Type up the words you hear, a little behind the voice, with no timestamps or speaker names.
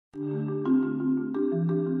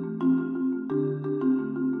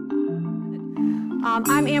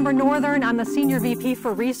I'm Amber Northern. I'm the Senior VP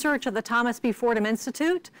for Research at the Thomas B. Fordham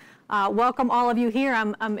Institute. Welcome all of you here.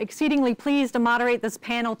 I'm exceedingly pleased to moderate this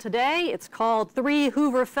panel today. It's called 3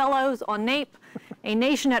 Hoover Fellows on NAEP, A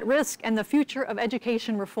Nation at Risk and the Future of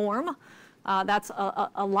Education Reform. That's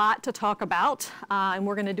a lot to talk about, and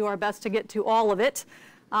we're going to do our best to get to all of it.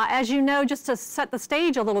 As you know, just to set the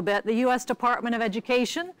stage a little bit, the U.S. Department of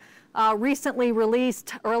Education recently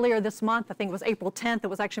released earlier this month, I think it was April 10th, it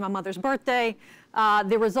was actually my mother's birthday,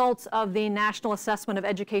 the results of the National Assessment of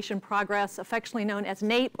Education Progress, affectionately known as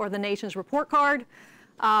NAEP, or the Nation's Report Card,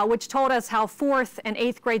 which told us how 4th and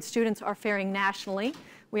 8th grade students are faring nationally.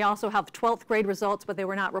 We also have 12th grade results, but they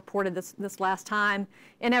were not reported this last time.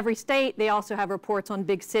 In every state, they also have reports on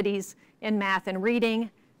big cities in math and reading.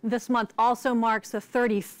 This month also marks the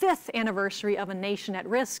 35th anniversary of A Nation at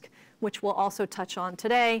Risk, which we'll also touch on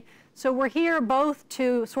today. So we're here both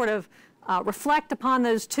to sort of reflect upon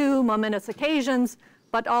those two momentous occasions,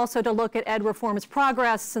 but also to look at ed reform's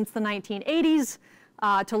progress since the 1980s,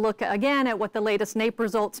 to look again at what the latest NAEP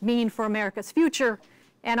results mean for America's future,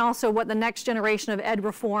 and also what the next generation of ed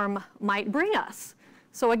reform might bring us.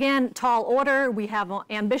 So again, tall order. We have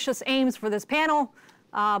ambitious aims for this panel,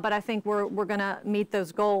 but I think we're going to meet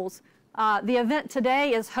those goals. The event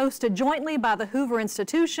today is hosted jointly by the Hoover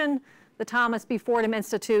Institution, the Thomas B. Fordham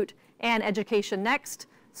Institute, and Education Next.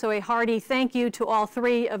 So a hearty thank you to all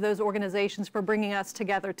 3 of those organizations for bringing us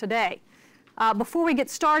together today. Before we get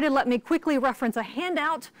started, let me quickly reference a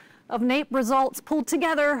handout of NAEP results pulled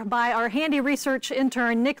together by our handy research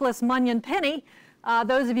intern, Nicholas Munyon-Penny.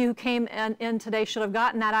 Those of you who came in today should have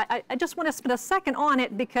gotten that. I just want to spend a second on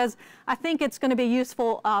it because I think it's going to be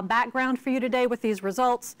useful background for you today with these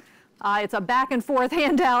results. It's a back and forth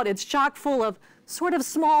handout. It's chock full of sort of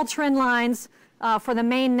small trend lines for the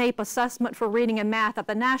main NAEP assessment for reading and math at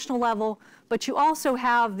the national level, but you also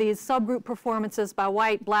have these subgroup performances by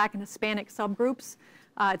white, black, and Hispanic subgroups.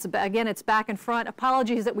 Again, it's back and front.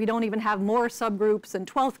 Apologies that we don't even have more subgroups in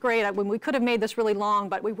 12th grade. When we could have made this really long,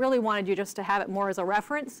 but we really wanted you just to have it more as a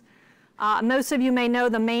reference. Most of you may know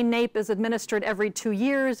the main NAEP is administered every 2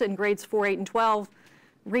 years in grades 4, 8, and 12.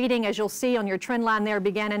 Reading, as you'll see on your trend line there,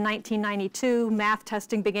 began in 1992. Math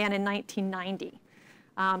testing began in 1990.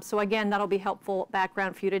 So again, that'll be helpful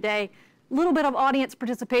background for you today. A little bit of audience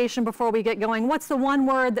participation before we get going. What's the one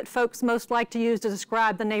word that folks most like to use to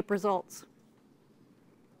describe the NAEP results?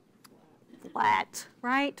 Flat,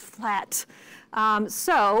 right? Flat.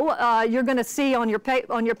 You're going to see on your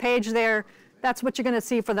page there, that's what you're going to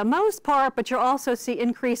see for the most part, but you'll also see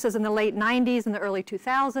increases in the late 90s and the early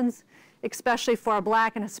 2000s, especially for our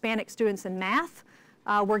black and Hispanic students in math,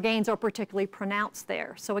 where gains are particularly pronounced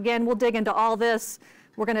there. So again, we'll dig into all this.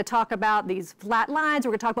 We're going to talk about these flat lines.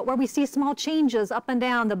 We're going to talk about where we see small changes up and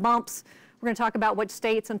down, the bumps. We're going to talk about which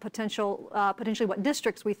states and potentially what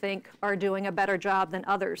districts we think are doing a better job than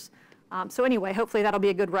others. So anyway, hopefully that'll be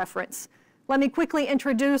a good reference. Let me quickly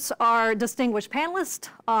introduce our distinguished panelists,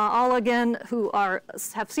 all again who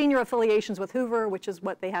have senior affiliations with Hoover, which is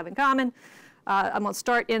what they have in common. I'm going to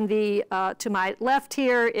start to my left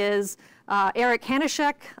here is Eric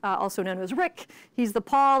Hanushek, also known as Rick. He's the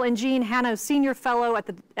Paul and Jean Hanno Senior Fellow at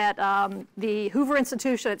the Hoover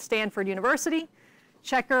Institution at Stanford University.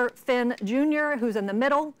 Checker Finn Jr., who's in the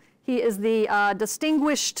middle. He is the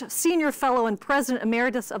Distinguished Senior Fellow and President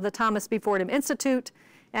Emeritus of the Thomas B. Fordham Institute.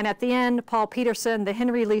 And at the end, Paul Peterson, the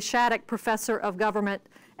Henry Lee Shattuck Professor of Government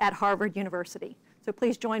at Harvard University. So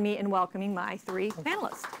please join me in welcoming my 3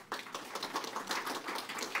 panelists.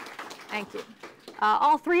 Thank you.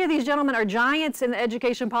 All 3 of these gentlemen are giants in the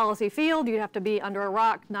education policy field. You'd have to be under a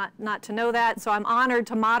rock not to know that. So I'm honored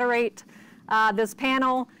to moderate this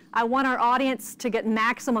panel. I want our audience to get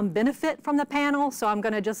maximum benefit from the panel, so I'm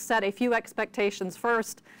going to just set a few expectations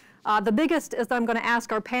first. The biggest is that I'm going to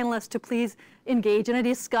ask our panelists to please engage in a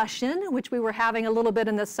discussion, which we were having a little bit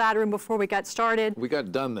in the side room before we got started. We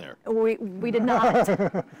got done there. We did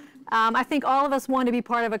not. I think all of us want to be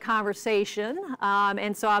part of a conversation,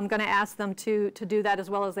 and so I'm going to ask them to do that as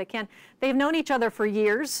well as they can. They've known each other for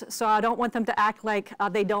years, so I don't want them to act like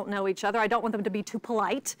they don't know each other. I don't want them to be too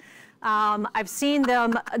polite. I've seen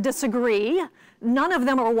them disagree. None of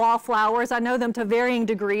them are wallflowers. I know them to varying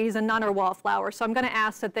degrees, and none are wallflowers. So I'm going to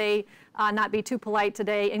ask that they not be too polite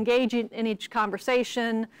today, engage in each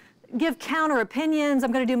conversation, give counter opinions.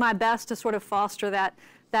 I'm going to do my best to sort of foster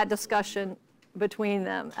that discussion between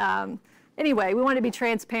them. Anyway, we want to be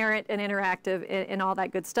transparent and interactive and all that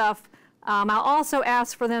good stuff. I'll also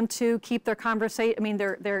ask for them to keep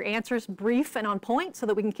their answers brief and on point so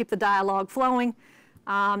that we can keep the dialogue flowing.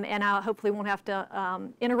 And I hopefully won't have to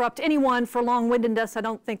interrupt anyone for long-windedness. I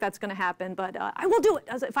don't think that's going to happen, but I will do it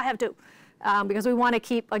if I have to. because we want to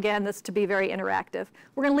keep, again, this to be very interactive.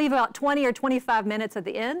 We're going to leave about 20 or 25 minutes at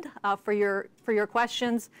the end for your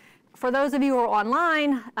questions. For those of you who are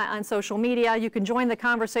online on social media, you can join the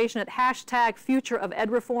conversation at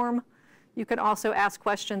 #FutureOfEdReform. You can also ask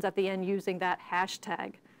questions at the end using that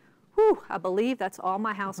hashtag. Whew, I believe that's all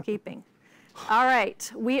my housekeeping. All right,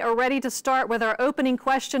 we are ready to start with our opening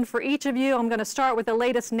question for each of you. I'm going to start with the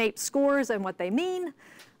latest NAEP scores and what they mean.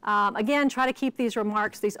 Again, try to keep these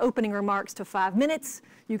opening remarks to 5 minutes.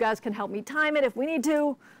 You guys can help me time it if we need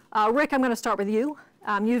to. Rick, I'm going to start with you.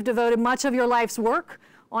 You've devoted much of your life's work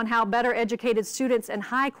on how better educated students and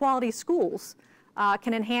high quality schools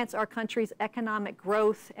can enhance our country's economic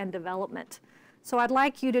growth and development. So I'd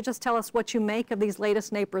like you to just tell us what you make of these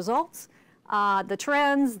latest NAEP results, the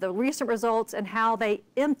trends, the recent results, and how they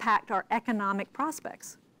impact our economic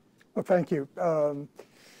prospects. Well, thank you.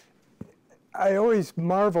 I always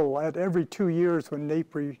marvel at every 2 years when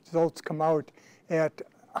NAEP results come out at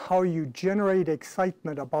how you generate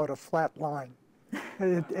excitement about a flat line.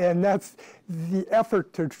 And that's the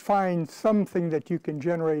effort to find something that you can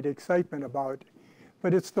generate excitement about.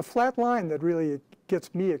 But it's the flat line that really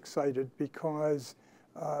gets me excited, because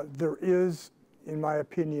there is, in my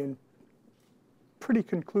opinion, pretty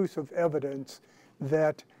conclusive evidence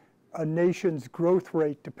that a nation's growth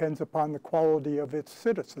rate depends upon the quality of its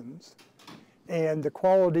citizens. And the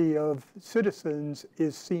quality of citizens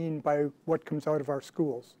is seen by what comes out of our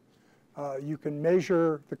schools. You can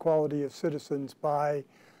measure the quality of citizens by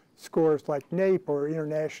scores like NAEP or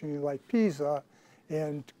internationally like PISA,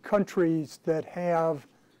 and countries that have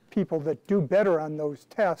people that do better on those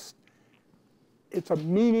tests, it's a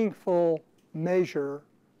meaningful measure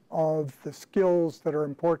of the skills that are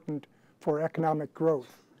important for economic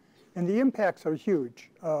growth. And the impacts are huge.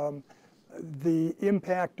 The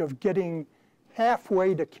impact of getting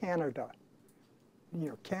halfway to Canada. You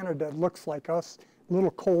know, Canada looks like us, a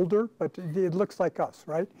little colder, but it looks like us,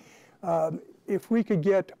 right? If we could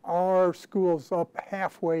get our schools up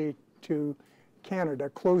halfway to Canada,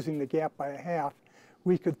 closing the gap by a half,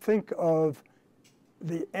 we could think of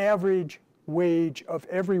the average wage of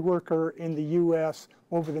every worker in the US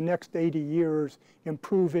over the next 80 years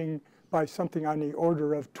improving by something on the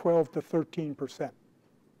order of 12 to 13%.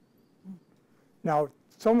 Now,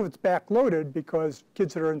 some of it's backloaded because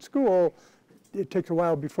kids that are in school, it takes a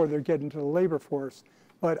while before they get into the labor force.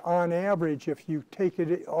 But on average, if you take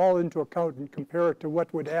it all into account and compare it to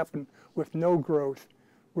what would happen with no growth,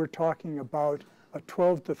 we're talking about a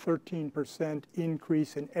 12 to 13%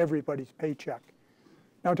 increase in everybody's paycheck.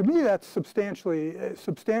 Now, to me, that's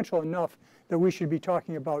substantial enough that we should be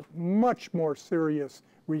talking about much more serious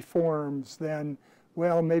reforms than,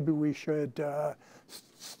 well, maybe we should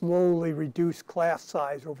slowly reduce class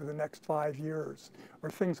size over the next 5 years, or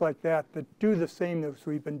things like that that do the same as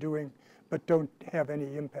we've been doing but don't have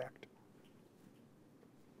any impact.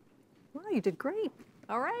 Well, you did great.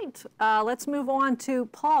 All right, let's move on to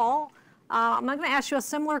Paul. I'm going to ask you a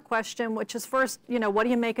similar question, which is first, what do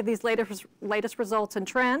you make of these latest results and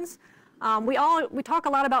trends? We talk a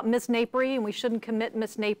lot about misnapery, and we shouldn't commit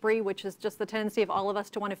misnapery, which is just the tendency of all of us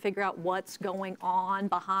to want to figure out what's going on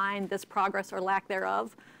behind this progress or lack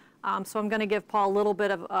thereof. So I'm going to give Paul a little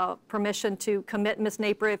bit of permission to commit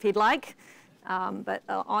misnapery if he'd like. But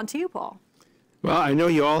on to you, Paul. Well, I know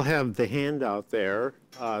you all have the handout there.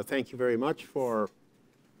 Thank you very much for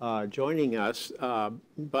joining us.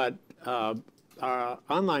 But our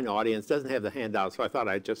online audience doesn't have the handout, so I thought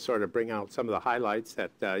I'd just sort of bring out some of the highlights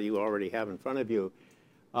that you already have in front of you.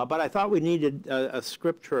 But I thought we needed a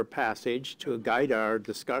scripture passage to guide our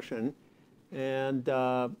discussion. And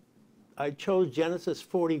I chose Genesis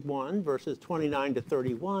 41, verses 29 to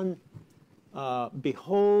 31.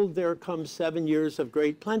 Behold, there come 7 years of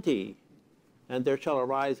great plenty, and there shall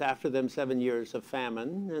arise after them 7 years of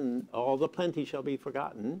famine, and all the plenty shall be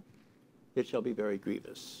forgotten. It shall be very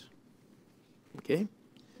grievous. Okay?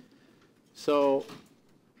 So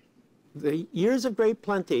the years of great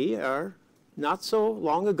plenty are not so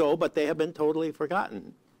long ago, but they have been totally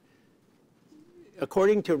forgotten.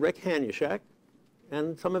 According to Rick Hanushek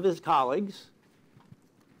and some of his colleagues,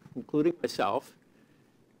 including myself,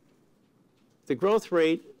 the growth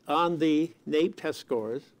rate on the NAEP test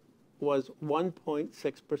scores was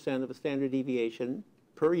 1.6% of a standard deviation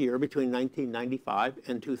per year between 1995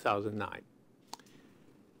 and 2009.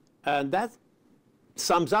 And that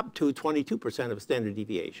sums up to 22% of a standard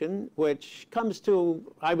deviation, which comes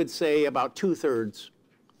to, I would say, about 2/3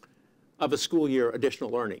 of a school year additional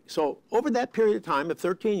learning. So over that period of time of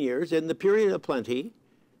 13 years, in the period of plenty,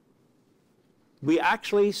 we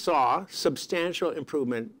actually saw substantial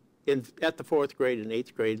improvement at the 4th grade and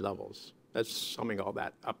 8th grade levels. That's summing all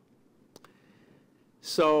that up.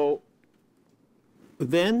 So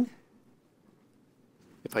then,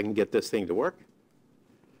 if I can get this thing to work,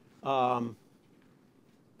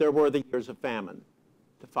 there were the years of famine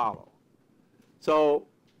to follow. So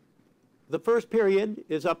the first period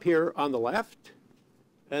is up here on the left,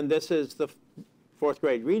 and this is the 4th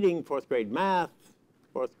grade reading, 4th grade math,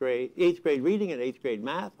 8th grade reading and 8th grade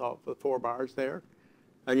math, all the 4 bars there.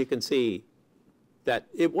 And you can see that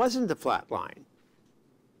it wasn't a flat line.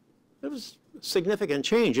 It was significant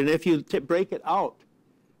change. And if you break it out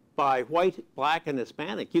by white, black, and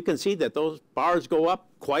Hispanic, you can see that those bars go up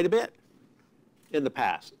quite a bit in the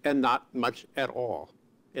past and not much at all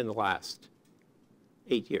in the last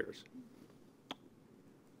 8 years.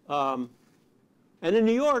 And in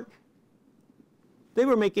New York, they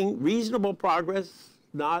were making reasonable progress,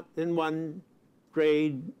 not in 1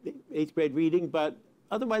 grade, 8th grade reading, but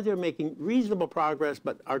otherwise they were making reasonable progress,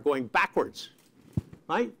 but are going backwards,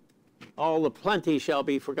 right? All the plenty shall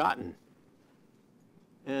be forgotten.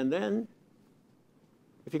 And then,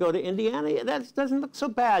 if you go to Indiana, that doesn't look so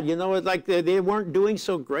bad. You know, it's like they weren't doing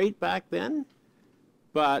so great back then,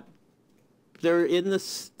 but they're in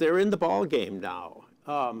the ball game now.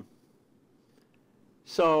 And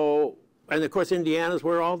of course, Indiana is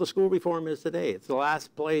where all the school reform is today. It's the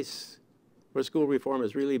last place where school reform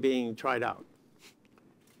is really being tried out.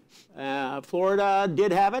 Florida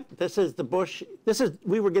did have it. This is the Bush.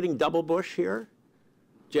 We were getting double Bush here,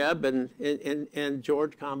 Jeb and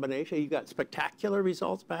George combination. You got spectacular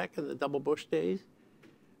results back in the double Bush days,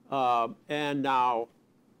 and now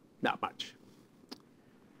not much.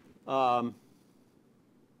 And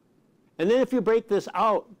then if you break this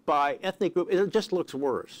out by ethnic group, it just looks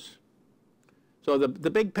worse. So the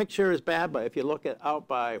big picture is bad, but if you look out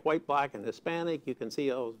by white, black, and Hispanic, you can see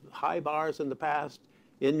those high bars in the past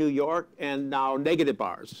in New York, and now negative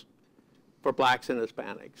bars for blacks and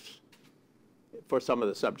Hispanics for some of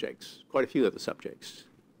the subjects, quite a few of the subjects.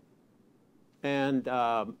 And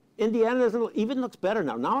Indiana even looks better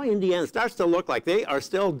now. Now Indiana starts to look like they are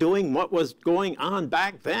still doing what was going on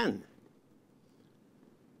back then.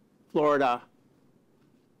 Florida,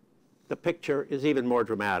 the picture is even more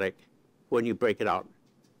dramatic when you break it out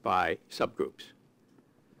by subgroups.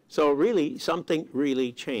 So really, something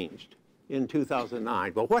really changed in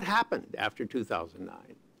 2009. Well, what happened after 2009?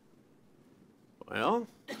 Well,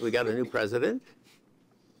 we got a new president.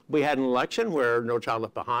 We had an election where No Child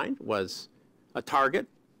Left Behind was a target.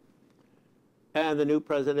 And the new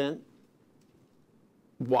president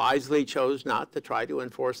wisely chose not to try to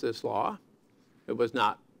enforce this law. It was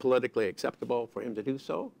not politically acceptable for him to do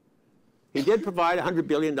so. He did provide $100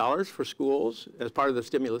 billion for schools as part of the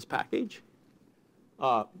stimulus package.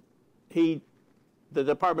 The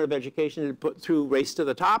Department of Education had put through Race to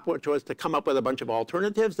the Top, which was to come up with a bunch of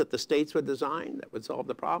alternatives that the states would design that would solve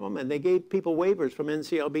the problem. And they gave people waivers from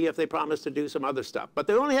NCLB if they promised to do some other stuff. But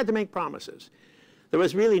they only had to make promises. There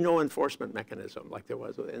was really no enforcement mechanism like there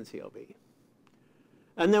was with NCLB.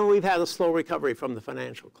 And then we've had a slow recovery from the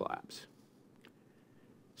financial collapse.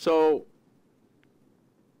 So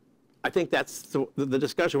I think that's the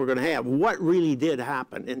discussion we're going to have. What really did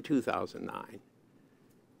happen in 2009?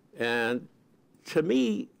 And to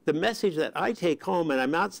me, the message that I take home, and I'm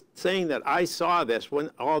not saying that I saw this when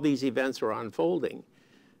all these events were unfolding,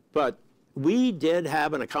 but we did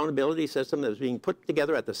have an accountability system that was being put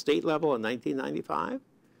together at the state level in 1995.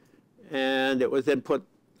 And it was then put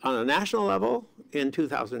on a national level in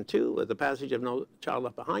 2002 with the passage of No Child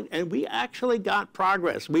Left Behind. And we actually got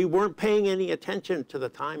progress. We weren't paying any attention to the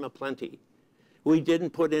time of plenty. We didn't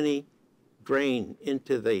put any grain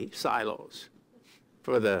into the silos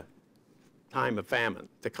for the time of famine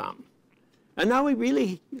to come. And now we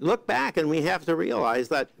really look back and we have to realize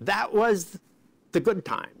that that was the good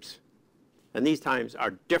times. And these times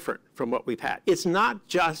are different from what we've had. It's not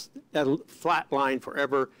just a flat line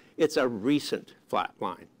forever. It's a recent flat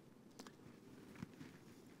line.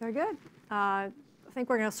 Very good. I think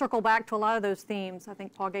we're going to circle back to a lot of those themes. I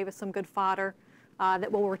think Paul gave us some good fodder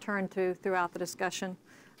that we'll return to throughout the discussion.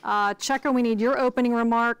 Checker, we need your opening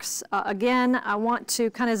remarks. Again, I want to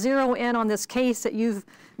kind of zero in on this case that you've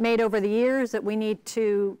made over the years, that we need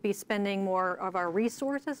to be spending more of our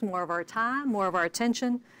resources, more of our time, more of our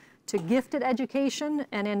attention to gifted education,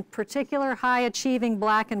 and in particular, high-achieving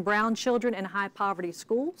black and brown children in high-poverty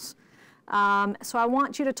schools. So I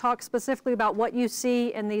want you to talk specifically about what you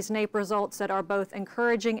see in these NAEP results that are both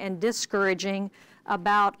encouraging and discouraging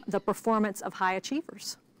about the performance of high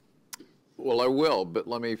achievers. Well, I will, but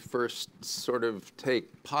let me first sort of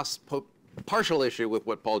take partial issue with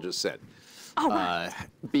what Paul just said. Oh, right.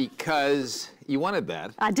 Because you wanted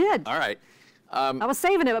that. I did. All right. I was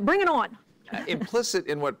saving it, but bring it on. implicit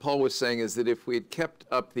in what Paul was saying is that if we had kept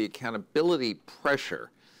up the accountability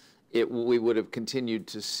pressure, we would have continued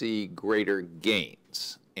to see greater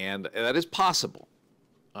gains. And that is possible.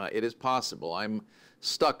 It is possible. I'm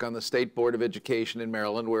stuck on the State Board of Education in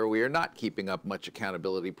Maryland where we are not keeping up much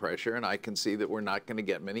accountability pressure, and I can see that we're not going to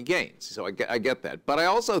get many gains. So I get that. But I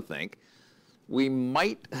also think we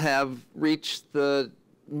might have reached the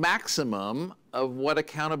maximum of what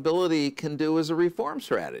accountability can do as a reform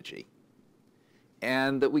strategy.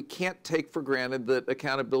 And that we can't take for granted that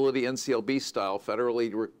accountability NCLB style,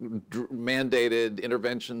 federally mandated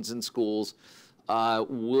interventions in schools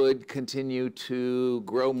would continue to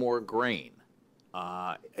grow more grain.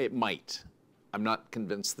 It might. I'm not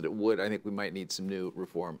convinced that it would. I think we might need some new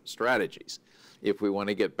reform strategies if we want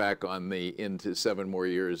to get back on into 7 more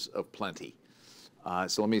years of plenty.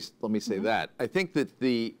 So let me say that. I think that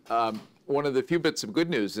one of the few bits of good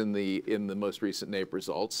news in the most recent NAEP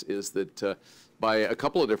results is that by a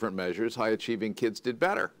couple of different measures, high-achieving kids did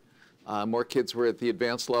better. More kids were at the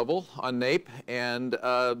advanced level on NAEP, and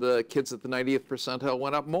the kids at the 90th percentile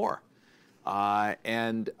went up more. I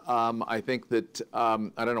think that,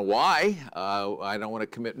 I don't know why, I don't want to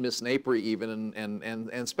commit Miss Napery even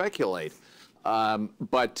and speculate.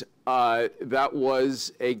 But that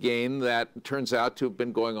was a gain that turns out to have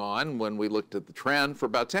been going on when we looked at the trend for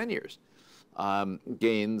about 10 years.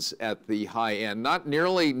 Gains at the high end, not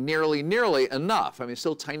nearly enough. I mean,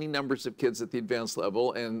 still tiny numbers of kids at the advanced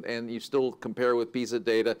level, and you still compare with PISA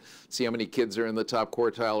data, see how many kids are in the top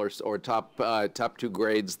quartile or top 2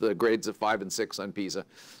 grades, the grades of 5 and 6 on PISA.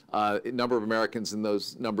 Number of Americans in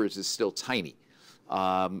those numbers is still tiny.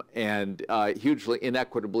 And hugely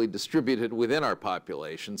inequitably distributed within our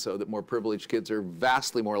population, so that more privileged kids are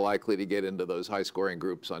vastly more likely to get into those high-scoring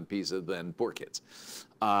groups on PISA than poor kids.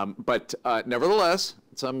 But nevertheless,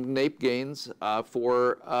 some NAEP gains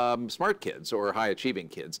for smart kids or high-achieving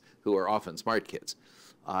kids who are often smart kids.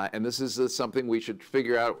 And this is something we should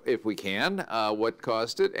figure out if we can, what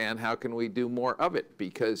caused it and how can we do more of it,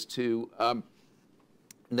 because to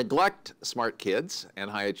neglect smart kids and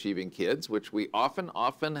high-achieving kids, which we often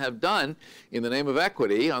have done in the name of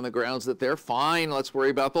equity on the grounds that they're fine, let's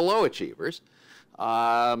worry about the low achievers.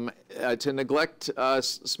 To neglect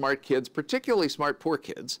smart kids, particularly smart poor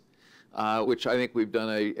kids, which I think we've done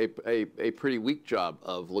a pretty weak job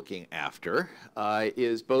of looking after,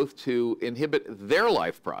 is both to inhibit their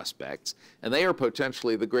life prospects, and they are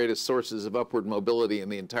potentially the greatest sources of upward mobility in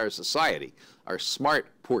the entire society, are smart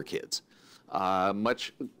poor kids.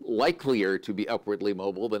 Much likelier to be upwardly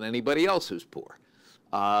mobile than anybody else who's poor.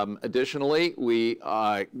 Additionally,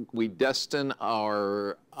 we destine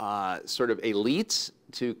our sort of elites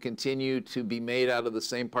to continue to be made out of the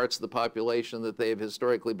same parts of the population that they have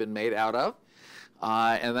historically been made out of.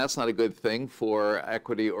 And that's not a good thing for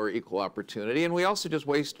equity or equal opportunity. And we also just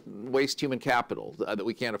waste human capital that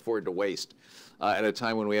we can't afford to waste at a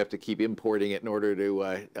time when we have to keep importing it in order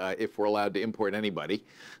to, if we're allowed to import anybody,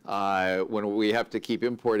 when we have to keep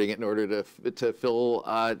importing it in order to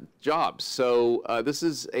fill jobs. So this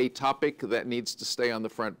is a topic that needs to stay on the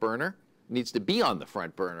front burner, needs to be on the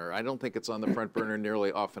front burner. I don't think it's on the front burner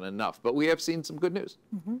nearly often enough, but we have seen some good news.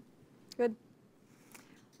 Mm-hmm. Good.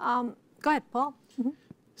 Go ahead, Paul. Mm-hmm.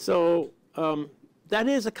 So that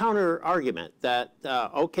is a counter argument that,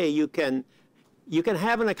 okay, you can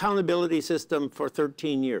have an accountability system for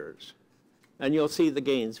 13 years, and you'll see the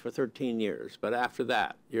gains for 13 years. But after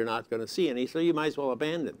that, you're not going to see any, so you might as well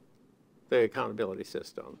abandon the accountability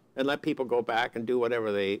system and let people go back and do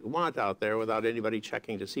whatever they want out there without anybody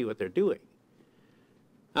checking to see what they're doing.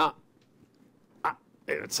 Now,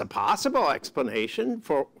 it's a possible explanation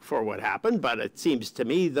for what happened, but it seems to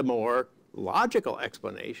me the more logical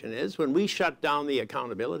explanation is when we shut down the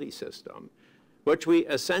accountability system, which we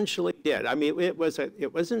essentially did. I mean, it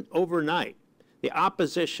wasn't overnight. The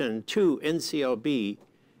opposition to NCLB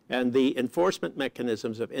and the enforcement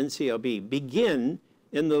mechanisms of NCLB begin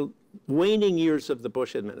in the waning years of the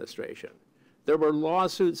Bush administration. There were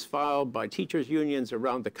lawsuits filed by teachers' unions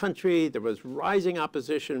around the country. There was rising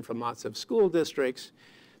opposition from lots of school districts.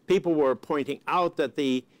 People were pointing out that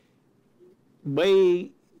the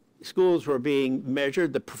way schools were being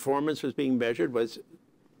measured, the performance was being measured, was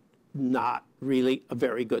not really a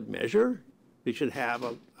very good measure. We should have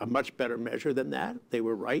a much better measure than that. They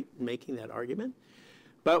were right in making that argument.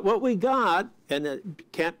 But what we got, and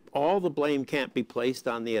all the blame can't be placed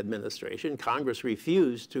on the administration. Congress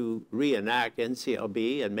refused to reenact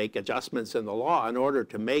NCLB and make adjustments in the law in order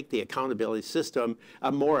to make the accountability system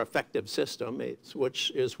a more effective system,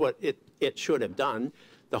 which is what it should have done.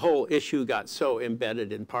 The whole issue got so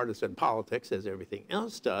embedded in partisan politics, as everything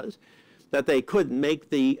else does, that they couldn't make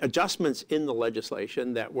the adjustments in the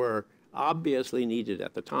legislation that were obviously needed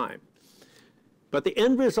at the time. But the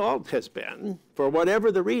end result has been, for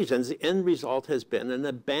whatever the reasons, the end result has been an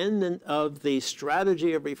abandonment of the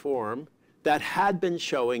strategy of reform that had been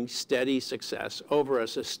showing steady success over a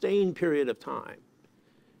sustained period of time.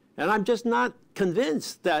 And I'm just not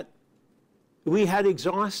convinced that we had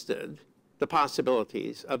exhausted the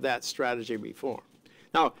possibilities of that strategy reform.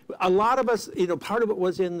 Now, a lot of us, part of it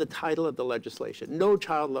was in the title of the legislation, No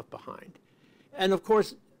Child Left Behind. And of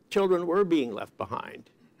course, children were being left behind.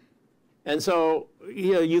 And so,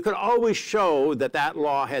 you could always show that that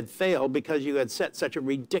law had failed because you had set such a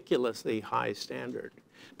ridiculously high standard.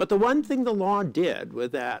 But the one thing the law did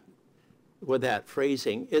with that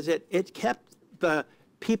phrasing is it kept the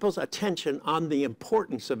people's attention on the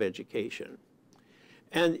importance of education.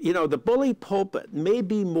 And, the bully pulpit may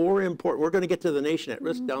be more important. We're going to get to the nation at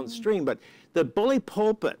risk downstream, but the bully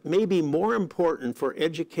pulpit may be more important for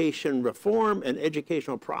education reform and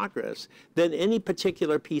educational progress than any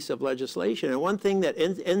particular piece of legislation. And one thing that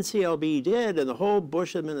NCLB did and the whole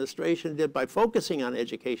Bush administration did by focusing on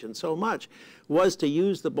education so much was to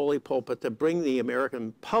use the bully pulpit to bring the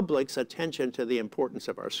American public's attention to the importance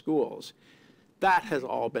of our schools. That has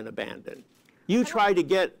all been abandoned. You try to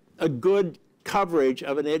get a good coverage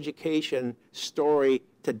of an education story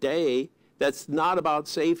today that's not about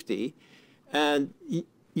safety, and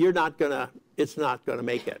it's not gonna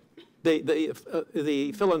make it.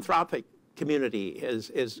 The philanthropic community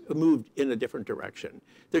has moved in a different direction.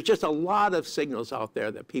 There's just a lot of signals out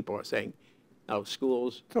there that people are saying, oh,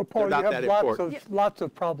 schools, so Paul, they're not that important. Lots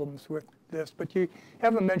of problems with this, but you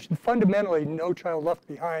haven't mentioned fundamentally No Child Left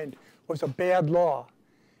Behind was a bad law.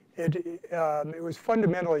 It was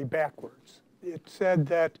fundamentally backwards. It said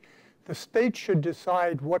that the state should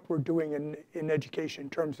decide what we're doing in education in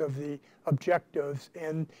terms of the objectives,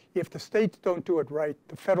 and if the states don't do it right,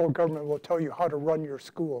 the federal government will tell you how to run your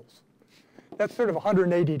schools. That's sort of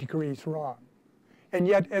 180 degrees wrong. And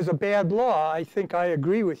yet, as a bad law, I think I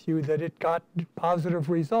agree with you that it got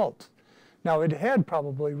positive results. Now, it had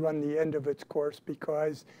probably run the end of its course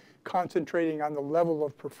because concentrating on the level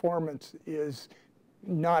of performance is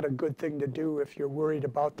not a good thing to do if you're worried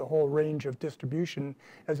about the whole range of distribution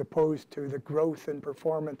as opposed to the growth and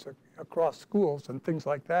performance across schools and things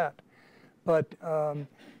like that. But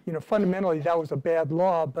fundamentally that was a bad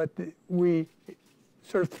law, but we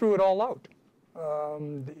sort of threw it all out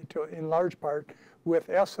in large part with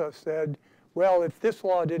ESSA said, well, if this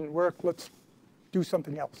law didn't work, let's do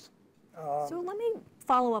something else. So let me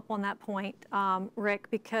follow up on that point, Rick,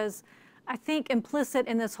 because I think implicit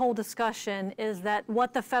in this whole discussion is that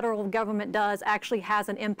what the federal government does actually has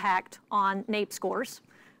an impact on NAEP scores.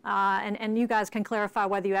 And you guys can clarify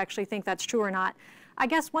whether you actually think that's true or not. I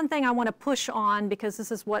guess one thing I want to push on, because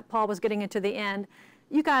this is what Paul was getting into the end,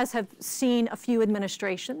 you guys have seen a few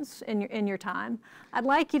administrations in your time. I'd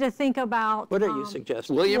like you to think about— What are you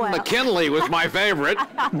suggesting? William McKinley was my favorite.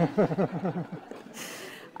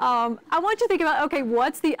 I want you to think about, okay,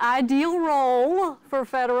 what's the ideal role for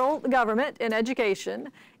federal government in education?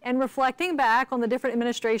 And reflecting back on the different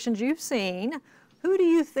administrations you've seen, who do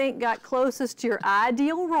you think got closest to your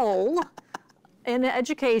ideal role in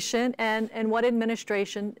education and what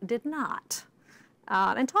administration did not?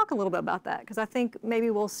 And talk a little bit about that, because I think maybe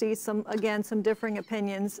we'll see some differing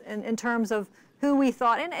opinions in terms of who we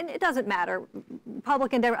thought, and it doesn't matter,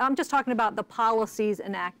 public endeavor, I'm just talking about the policies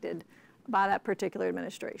enacted by that particular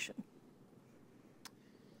administration.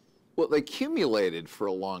 Well, they accumulated for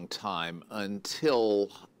a long time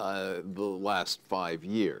until the last 5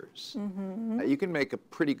 years. Mm-hmm. You can make a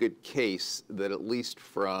pretty good case that at least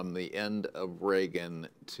from the end of Reagan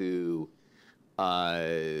to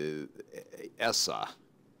ESSA,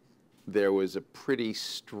 there was a pretty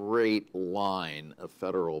straight line of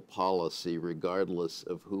federal policy regardless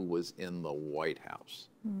of who was in the White House.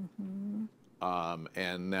 Mm-hmm.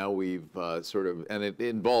 And now we've and it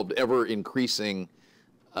involved ever increasing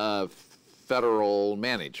federal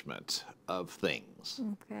management of things.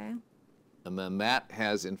 Okay. And then that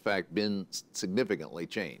has in fact been significantly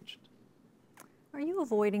changed. Are you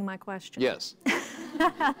avoiding my question? Yes.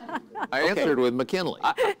 I answered with McKinley.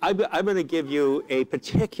 I'm going to give you a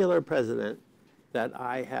particular president that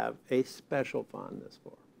I have a special fondness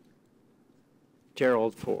for.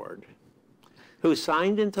 Gerald Ford, who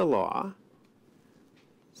signed into law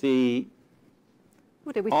the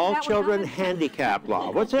All Children Handicap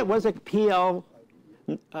Law. What's it? Was it PL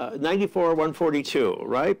 94-142,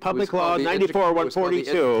 right? Public Law 94-142.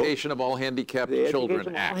 The Education of All Handicapped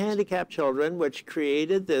Children Act. All Handicapped Children, which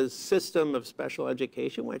created the system of special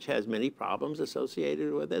education, which has many problems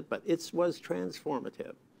associated with it, but it was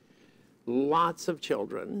transformative. lots of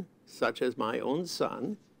children, such as my own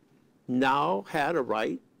son, now had a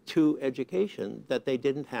right to education that they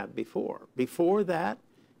didn't have before. Before that,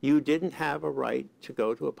 you didn't have a right to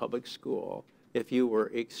go to a public school if you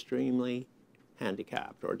were extremely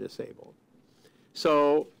handicapped or disabled.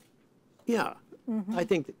 So, yeah, I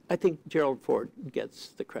think Gerald Ford gets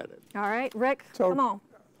the credit. All right, Rick, So- come on.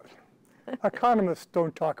 Economists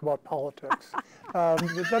don't talk about politics.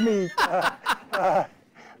 Let me,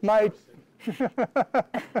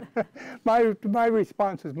 my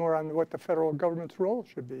response is more on what the federal government's role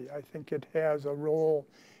should be. I think it has a role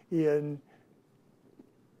in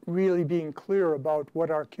really being clear about what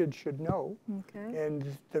our kids should know. Okay.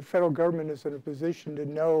 And the federal government is in a position to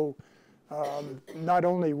know not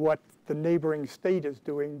only what the neighboring state is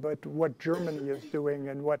doing, but what Germany is doing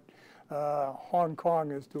and what Hong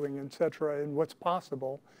Kong is doing, et cetera, and what's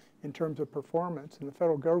possible in terms of performance. And the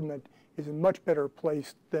federal government is in much better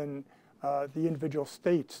place than the individual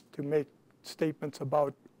states to make statements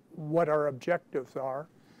about what our objectives are.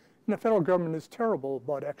 And the federal government is terrible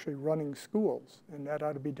about actually running schools, and that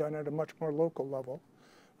ought to be done at a much more local level.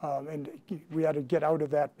 And we ought to get out of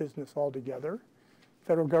that business altogether.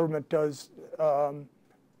 Federal government does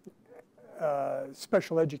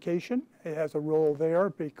special education. It has a role there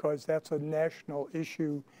because that's a national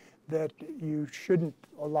issue that you shouldn't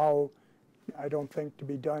allow, I don't think, to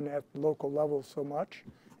be done at local levels so much.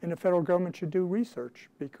 And the federal government should do research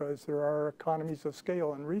because there are economies of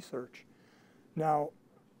scale in research. Now,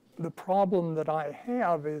 the problem that I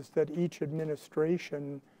have is that each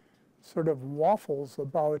administration sort of waffles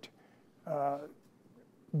about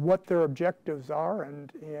what their objectives are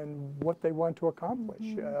and what they want to accomplish.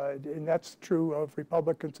 And that's true of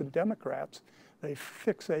Republicans and Democrats. They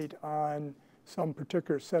fixate on some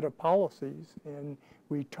particular set of policies, and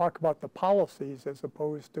we talk about the policies as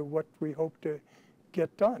opposed to what we hope to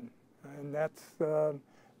get done. And that's a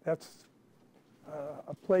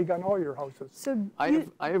plague on all your houses. So I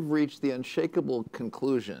have reached the unshakable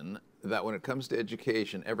conclusion that when it comes to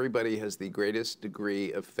education, everybody has the greatest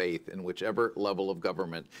degree of faith in whichever level of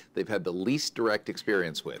government they've had the least direct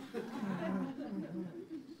experience with.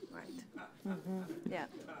 right. Yeah.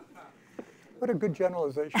 What a good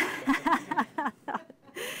generalization.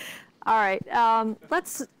 All right,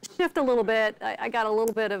 let's shift a little bit. I got a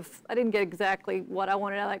little bit of, I didn't get exactly what I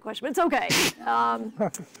wanted out of that question, but it's okay.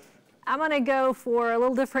 I'm going to go for a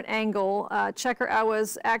little different angle. Checker, I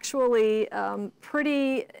was actually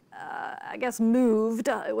pretty, I guess, moved.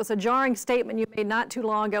 It was a jarring statement you made not too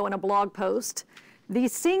long ago in a blog post. The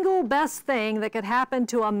single best thing that could happen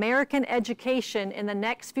to American education in the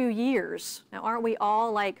next few years, now aren't we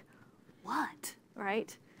all like, what,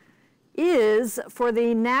 right? Is for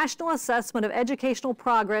the National Assessment of Educational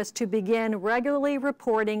Progress to begin regularly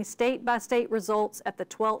reporting state-by-state results at the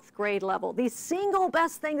 12th grade level. The single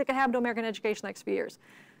best thing that could happen to American education in the next few years.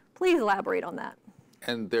 Please elaborate on that.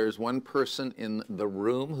 And there's one person in the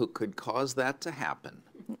room who could cause that to happen.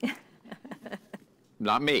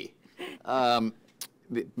 Not me.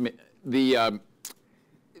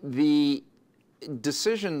 The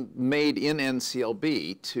decision made in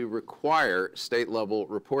NCLB to require state-level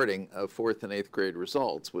reporting of 4th and 8th grade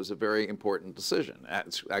results was a very important decision.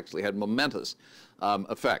 It actually had momentous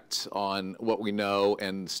effects on what we know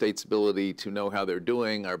and states' ability to know how they're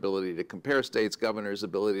doing, our ability to compare states, governors'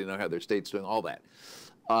 ability to know how their state's doing, all that.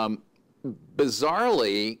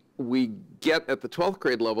 Bizarrely, we get at the 12th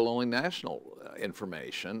grade level only national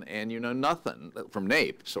information, and you know nothing from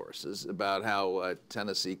NAEP sources about how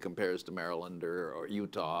Tennessee compares to Maryland or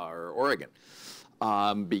Utah or Oregon,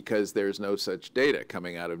 because there's no such data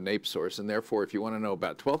coming out of NAEP source, and therefore if you want to know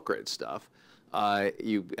about 12th grade stuff,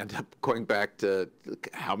 you end up going back to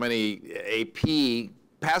how many AP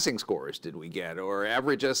passing scores did we get, or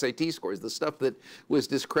average SAT scores, the stuff that was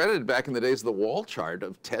discredited back in the days of the wall chart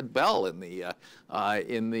of Ted Bell in the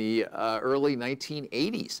early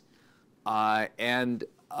 1980s.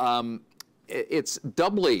 It's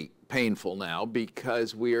doubly painful now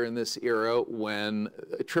because we are in this era when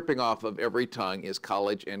tripping off of every tongue is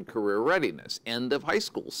college and career readiness, end of high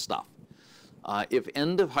school stuff. If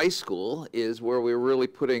end of high school is where we're really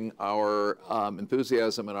putting our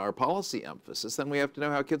enthusiasm and our policy emphasis, then we have to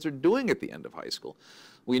know how kids are doing at the end of high school.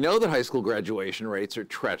 We know that high school graduation rates are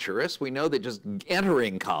treacherous. We know that just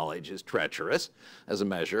entering college is treacherous as a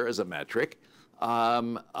measure, as a metric.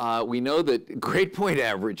 We know that grade point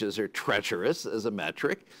averages are treacherous as a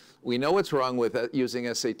metric. We know what's wrong with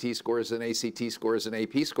using SAT scores and ACT scores and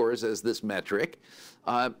AP scores as this metric.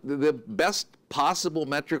 The best possible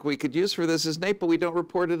metric we could use for this is NAEP, but we don't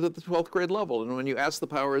report it at the 12th grade level. And when you ask the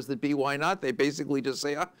powers that be why not, they basically just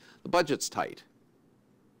say, the budget's tight.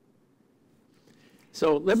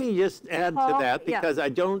 So let me just add Paul, to that, yeah. because I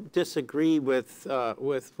don't disagree with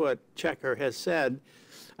what Checker has said.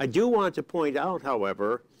 I do want to point out,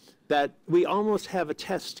 however, that we almost have a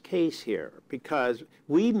test case here, because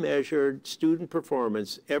we measured student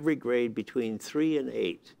performance every grade between 3 and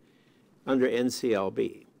 8 under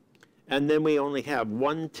NCLB. And then we only have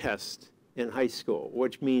one test in high school,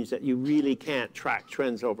 which means that you really can't track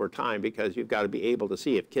trends over time, because you've got to be able to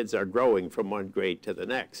see if kids are growing from one grade to the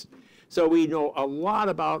next. So we know a lot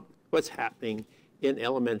about what's happening in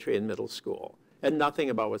elementary and middle school, and nothing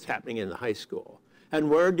about what's happening in the high school. And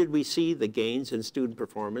where did we see the gains in student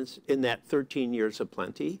performance in that 13 years of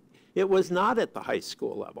plenty? It was not at the high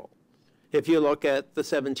school level. If you look at the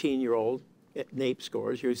 17-year-old NAEP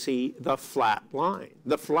scores, you see the flat line.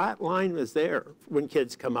 The flat line was there when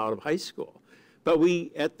kids come out of high school. But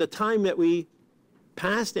we, at the time that we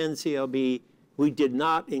passed NCLB, we did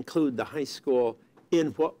not include the high school in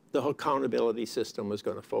what the accountability system was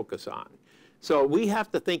going to focus on. So we have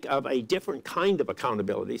to think of a different kind of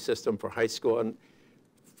accountability system for high school. And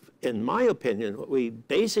in my opinion, what we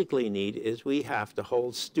basically need is we have to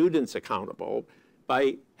hold students accountable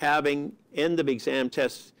by having end of exam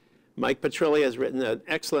tests. Mike Petrilli has written an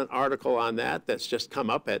excellent article on that that's just come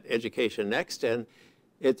up at Education Next, and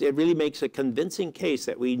it really makes a convincing case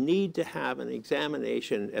that we need to have an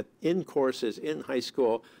examination in courses in high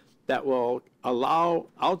school that will allow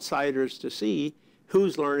outsiders to see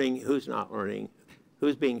who's learning, who's not learning,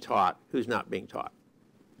 who's being taught, who's not being taught.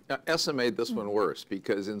 Now, ESSA made this one worse,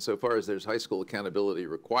 because insofar as there's high school accountability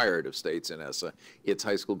required of states in ESSA, it's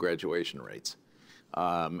high school graduation rates.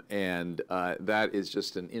 That is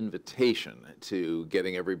just an invitation to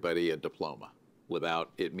getting everybody a diploma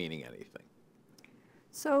without it meaning anything.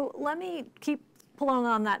 So let me keep pulling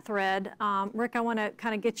on that thread. Rick, I want to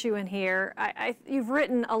kind of get you in here. You've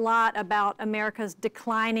written a lot about America's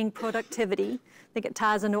declining productivity. I think it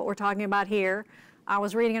ties into what we're talking about here. I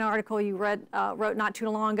was reading an article you wrote not too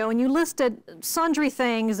long ago, and you listed sundry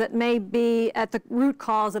things that may be at the root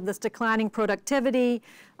cause of this declining productivity.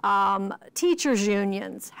 Teachers'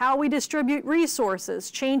 unions, how we distribute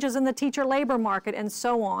resources, changes in the teacher labor market, and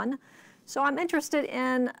so on. So I'm interested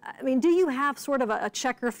in, I mean, do you have sort of a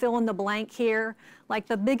checker fill in the blank here? Like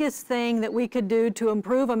the biggest thing that we could do to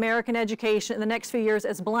improve American education in the next few years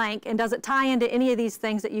is blank, and does it tie into any of these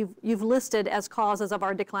things that you've listed as causes of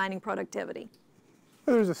our declining productivity?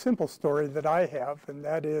 Well, there's a simple story that I have, and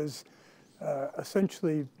that is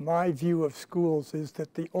essentially my view of schools is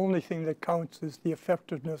that the only thing that counts is the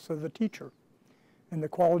effectiveness of the teacher. And the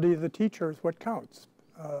quality of the teacher is what counts.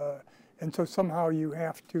 And so somehow you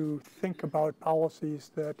have to think about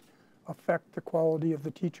policies that affect the quality of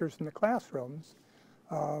the teachers in the classrooms.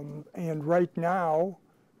 And right now,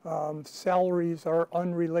 salaries are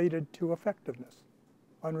unrelated to effectiveness,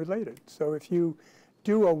 unrelated. So if you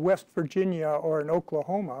do a West Virginia or an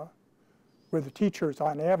Oklahoma, where the teachers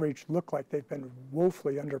on average look like they've been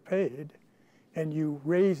woefully underpaid, and you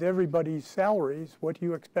raise everybody's salaries, what do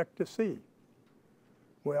you expect to see?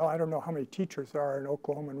 Well, I don't know how many teachers there are in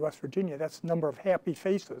Oklahoma and West Virginia. That's the number of happy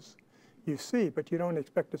faces you see, but you don't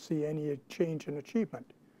expect to see any change in achievement.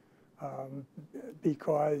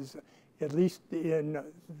 Because at least in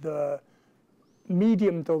the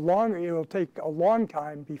medium to long, it will take a long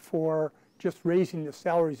time before just raising the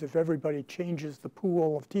salaries of everybody changes the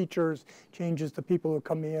pool of teachers, changes the people who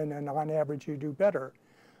come in, and on average you do better.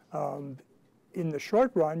 In the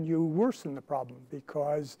short run, you worsen the problem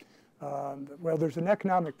because well, there's an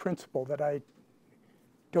economic principle that I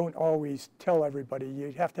don't always tell everybody.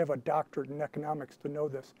 You have to have a doctorate in economics to know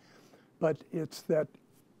this. But it's that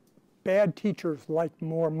bad teachers like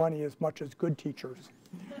more money as much as good teachers.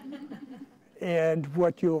 And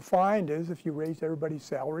what you'll find is if you raise everybody's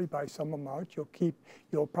salary by some amount,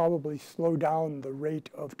 you'll probably slow down the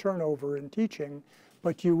rate of turnover in teaching,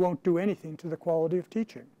 but you won't do anything to the quality of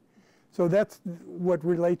teaching. So that's what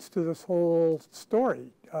relates to this whole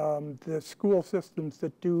story. The school systems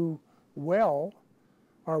that do well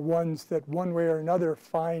are ones that one way or another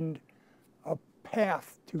find a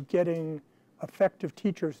path to getting effective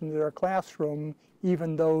teachers into their classroom,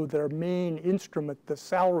 even though their main instrument, the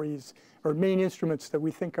salaries, or main instruments that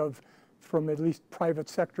we think of from at least private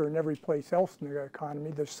sector and every place else in the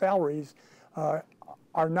economy, the salaries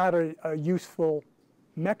are not a useful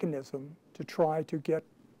mechanism to try to get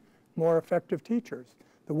more effective teachers.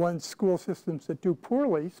 The school systems that do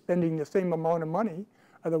poorly, spending the same amount of money,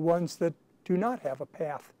 are the ones that do not have a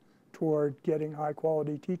path toward getting high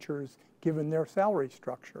quality teachers given their salary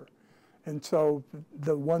structure. And so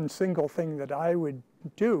the one single thing that I would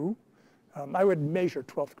do, I would measure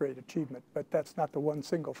 12th grade achievement, but that's not the one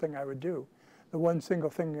single thing I would do. the one single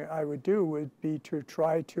thing I would do would be to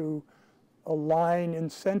try to align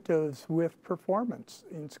incentives with performance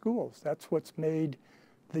in schools. That's what's made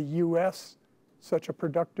the U.S. such a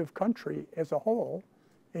productive country as a whole,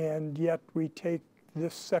 and yet we take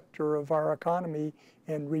this sector of our economy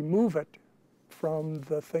and remove it from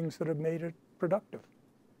the things that have made it productive.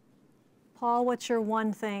 Paul, what's your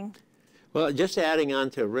one thing? Well, just adding on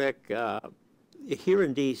to Rick, here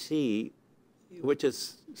in D.C., which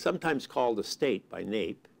is sometimes called a state by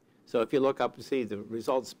NAEP, so if you look up and see the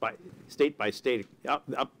results by state,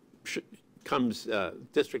 up comes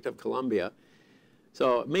District of Columbia.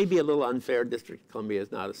 So it may be a little unfair, District of Columbia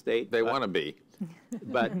is not a state. They want to be.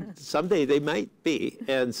 But someday they might be.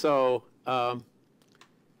 And so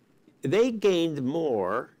they gained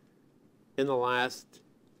more in the last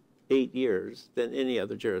 8 years than any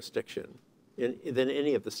other jurisdiction, than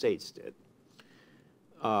any of the states did.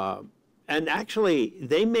 And actually,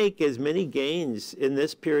 they make as many gains in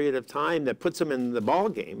this period of time that puts them in the ball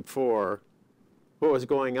game for what was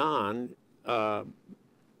going on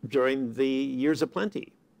during the years of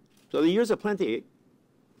plenty. So the years of plenty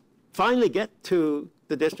finally get to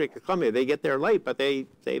the District of Columbia. They get there late, but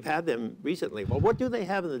they've had them recently. Well, what do they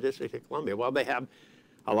have in the District of Columbia? Well, they have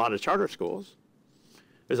a lot of charter schools.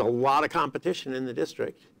 There's a lot of competition in the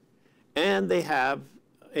district. And they have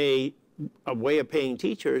a way of paying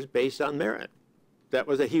teachers based on merit. That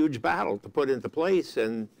was a huge battle to put into place,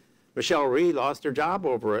 and Michelle Reed lost her job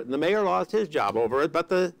over it, and the mayor lost his job over it, but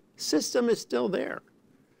the system is still there.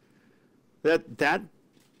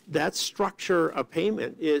 That structure of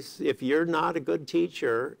payment is, if you're not a good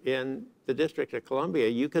teacher in the District of Columbia,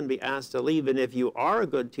 you can be asked to leave, and if you are a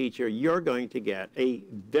good teacher, you're going to get a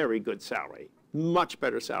very good salary, much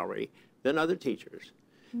better salary than other teachers.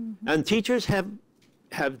 Mm-hmm. And teachers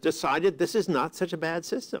have decided this is not such a bad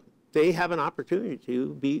system. They have an opportunity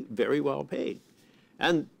to be very well paid.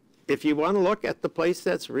 And if you want to look at the place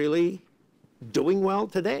that's really doing well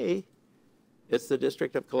today, it's the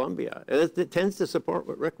District of Columbia. It tends to support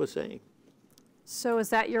what Rick was saying. So is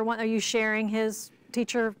that your one, are you sharing his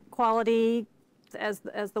teacher quality as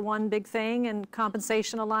the one big thing, and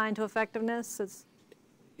compensation aligned to effectiveness?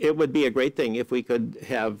 It would be a great thing if we could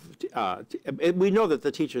have, we know that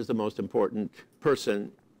the teacher is the most important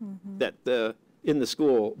person that in the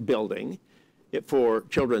school building for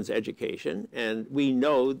children's education, and we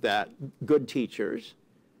know that good teachers,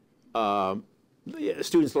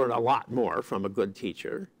 students learn a lot more from a good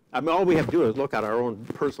teacher. I mean, all we have to do is look at our own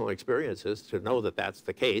personal experiences to know that that's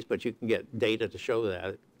the case, but you can get data to show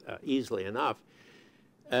that easily enough.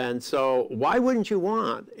 And so why wouldn't you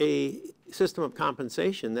want a system of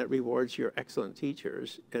compensation that rewards your excellent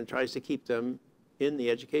teachers and tries to keep them in the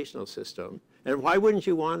educational system? And why wouldn't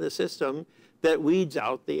you want a system that weeds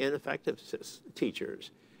out the ineffective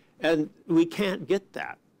teachers? And we can't get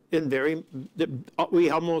that. We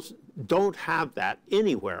almost don't have that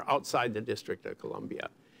anywhere outside the District of Columbia.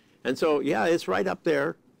 And so, yeah, it's right up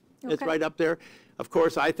there. Okay. It's right up there. Of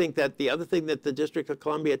course, I think that the other thing that the District of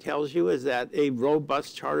Columbia tells you is that a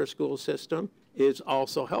robust charter school system is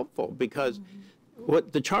also helpful, because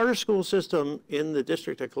what the charter school system in the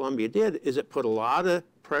District of Columbia did is it put a lot of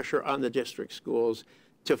pressure on the district schools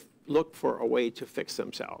to look for a way to fix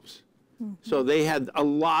themselves. So they had a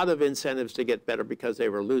lot of incentives to get better because they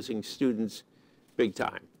were losing students big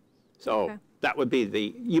time. So that would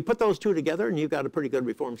be you put those two together and you've got a pretty good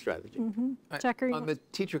reform strategy. Checker, on the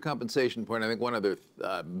teacher compensation point, I think one other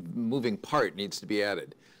moving part needs to be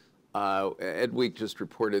added. Ed Week just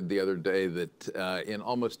reported the other day that in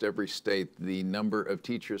almost every state, the number of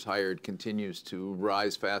teachers hired continues to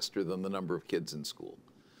rise faster than the number of kids in school.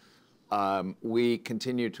 We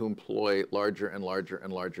continue to employ larger and larger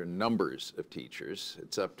and larger numbers of teachers.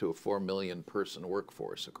 It's up to a 4 million person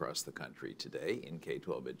workforce across the country today in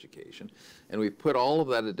K-12 education. And we've put all of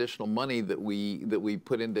that additional money that we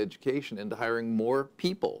put into education into hiring more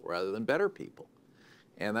people rather than better people.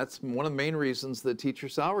 And that's one of the main reasons that teacher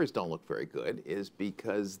salaries don't look very good, is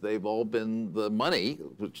because they've all been, the money,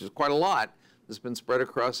 which is quite a lot, has been spread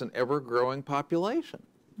across an ever-growing population.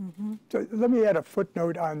 So let me add a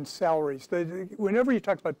footnote on salaries. Whenever you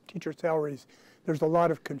talk about teacher salaries, there's a lot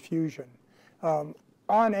of confusion. On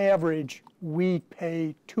average, we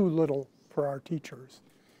pay too little for our teachers,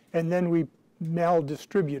 and then we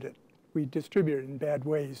maldistribute it. We distribute it in bad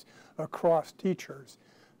ways across teachers.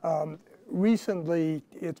 Recently,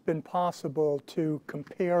 it's been possible to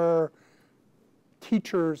compare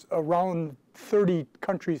teachers around 30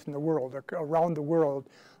 countries in the world, around the world,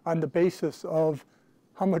 on the basis of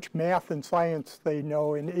how much math and science they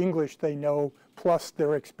know and English they know, plus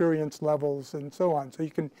their experience levels and so on. So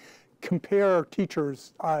you can compare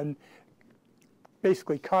teachers on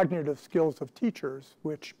basically cognitive skills of teachers,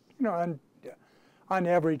 which, you know, on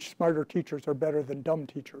average, smarter teachers are better than dumb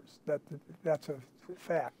teachers. That's a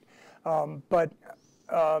fact. But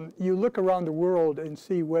you look around the world and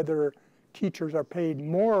see whether teachers are paid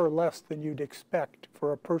more or less than you'd expect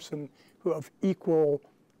for a person who of equal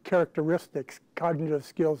characteristics, cognitive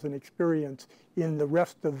skills, and experience in the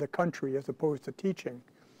rest of the country as opposed to teaching.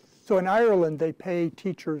 So in Ireland, they pay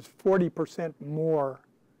teachers 40% more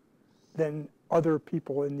than other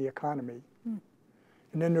people in the economy.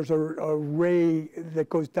 And then there's a ray that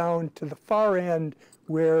goes down to the far end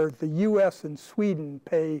where the US and Sweden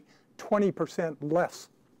pay 20% less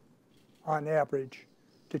on average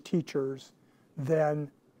to teachers than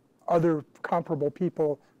other comparable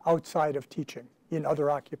people outside of teaching in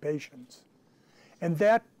other occupations. And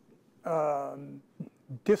that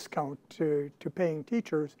discount to paying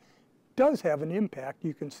teachers does have an impact.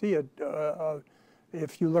 You can see it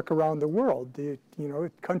if you look around the world. You know,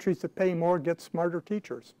 countries that pay more get smarter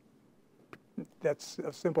teachers. That's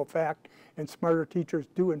a simple fact, and smarter teachers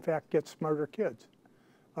do in fact get smarter kids.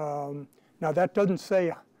 Now that doesn't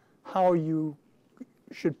say how you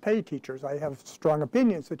should pay teachers. I have strong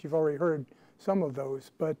opinions that you've already heard some of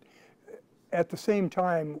those, but at the same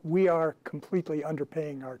time, we are completely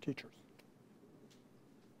underpaying our teachers.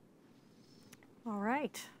 All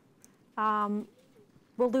right.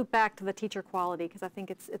 We'll loop back to the teacher quality because I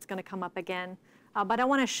think it's going to come up again. But I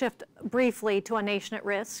want to shift briefly to a nation at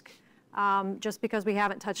risk, just because we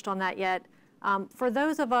haven't touched on that yet. For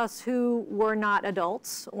those of us who were not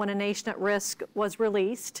adults when A Nation at Risk was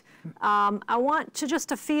released, I want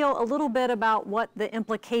to feel a little bit about what the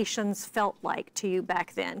implications felt like to you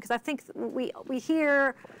back then. Because I think we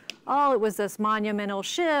hear, oh, it was this monumental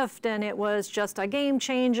shift, and it was just a game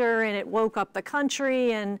changer, and it woke up the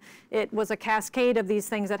country, and it was a cascade of these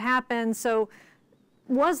things that happened. So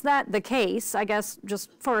was that the case? I guess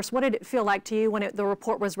just first, what did it feel like to you when the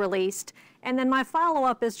report was released? And then my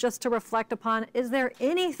follow-up is just to reflect upon, is there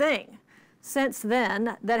anything since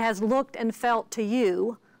then that has looked and felt to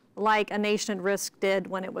you like A Nation at Risk did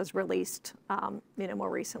when it was released, more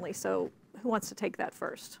recently? So who wants to take that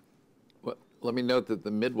first? Well, let me note that the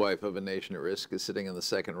midwife of A Nation at Risk is sitting in the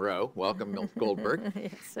second row. Welcome, Milt Goldberg.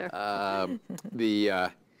 Yes, sir.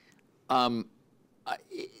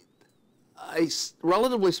 A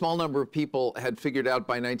relatively small number of people had figured out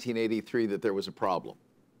by 1983 that there was a problem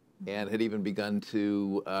and had even begun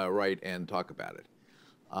to write and talk about it.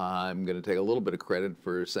 I'm going to take a little bit of credit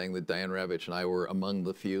for saying that Diane Ravitch and I were among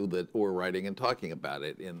the few that were writing and talking about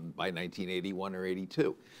it by 1981 or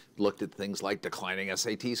 82. Looked at things like declining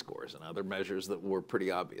SAT scores and other measures that were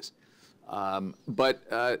pretty obvious. But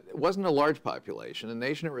it wasn't a large population. A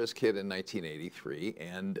Nation at Risk hit in 1983,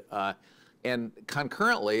 and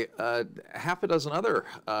concurrently, half a dozen other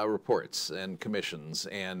reports and commissions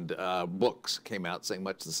and books came out saying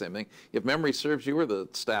much the same thing. If memory serves, you were the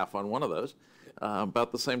staff on one of those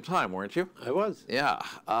about the same time, weren't you? I was. Yeah.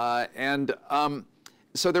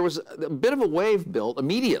 So there was a bit of a wave built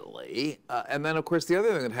immediately. And then, of course, the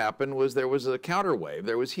other thing that happened was there was a counter wave.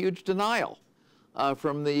 There was huge denial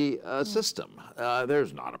from the system.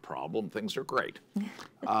 There's not a problem. Things are great.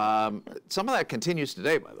 Some of that continues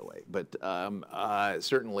today, by the way, but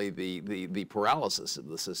certainly the paralysis of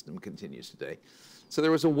the system continues today. So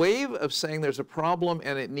there was a wave of saying there's a problem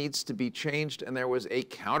and it needs to be changed, and there was a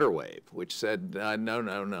counter wave which said, no, no,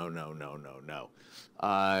 no, no, no, no,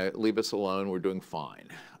 no. Leave us alone. We're doing fine.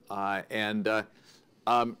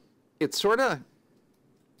 It sort of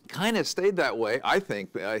kind of stayed that way, I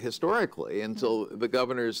think, historically, until the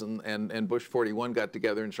governors and Bush 41 got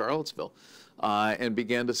together in Charlottesville and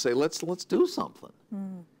began to say, let's do something.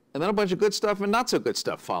 And then a bunch of good stuff and not so good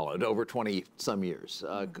stuff followed over 20-some years,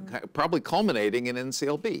 probably culminating in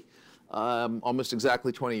NCLB, almost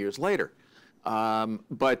exactly 20 years later.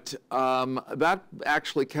 But that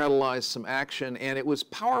actually catalyzed some action, and it was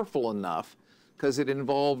powerful enough because it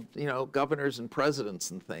involved, governors and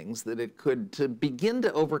presidents and things, that it could to begin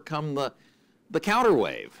to overcome the counter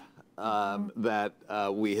wave that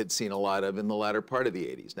we had seen a lot of in the latter part of the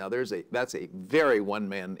 80s. Now, that's a very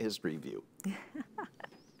one-man history view.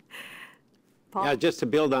 Paul? Yeah, just to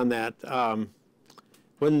build on that,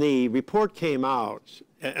 when the report came out,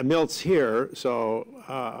 Milt's here, so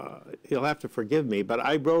he'll have to forgive me, but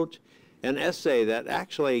I wrote an essay that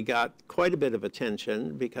actually got quite a bit of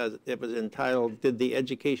attention because it was entitled, "Did the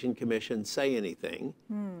Education Commission Say Anything?"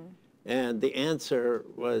 And the answer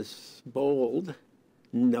was bold.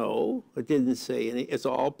 No, it didn't say any. It's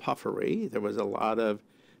all puffery. There was a lot of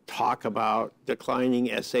talk about declining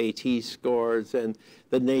SAT scores and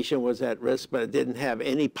the nation was at risk, but it didn't have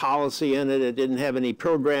any policy in it. It didn't have any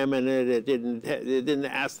program in it. It didn't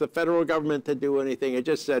ask the federal government to do anything. It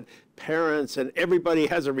just said parents and everybody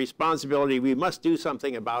has a responsibility. We must do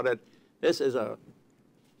something about it. This is a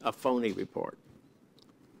phony report.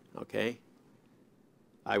 Okay?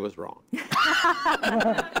 I was wrong.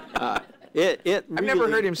 I've never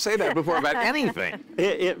heard him say that before about anything.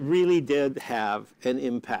 It really did have an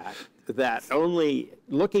impact that only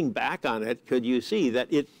looking back on it could you see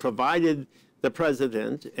that it provided the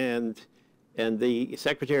president and the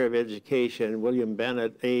Secretary of Education, William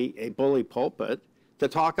Bennett, a bully pulpit to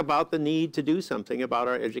talk about the need to do something about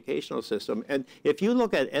our educational system. And if you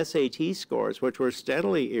look at SAT scores, which were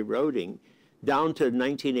steadily eroding down to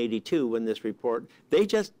 1982 when this report,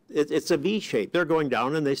 it's a V shape. They're going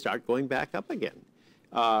down and they start going back up again.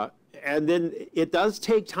 And then it does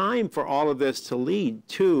take time for all of this to lead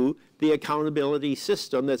to the accountability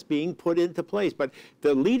system that's being put into place. But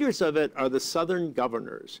the leaders of it are the Southern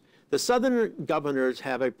governors. The Southern governors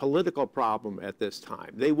have a political problem at this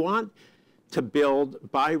time. They want to build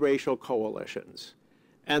biracial coalitions.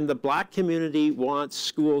 And the black community wants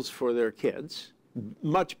schools for their kids,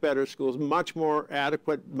 much better schools, much more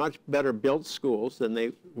adequate, much better built schools than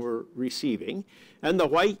they were receiving. And the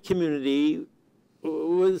white community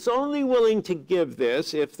was only willing to give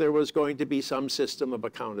this if there was going to be some system of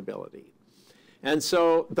accountability. And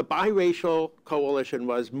so the biracial coalition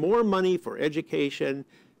was more money for education.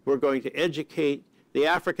 We're going to educate the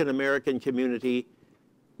African American community,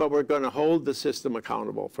 but we're going to hold the system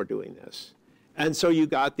accountable for doing this. And so you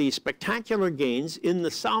got these spectacular gains in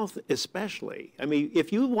the South especially. I mean,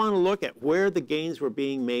 if you want to look at where the gains were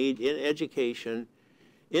being made in education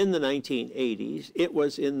in the 1980s, it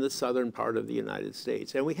was in the southern part of the United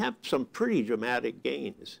States. And we have some pretty dramatic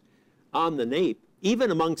gains on the NAEP,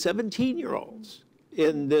 even among 17-year-olds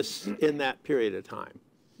in that period of time.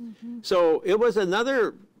 Mm-hmm. So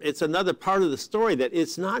it's another part of the story that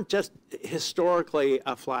it's not just historically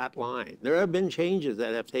a flat line. There have been changes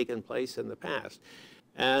that have taken place in the past.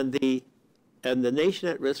 And the Nation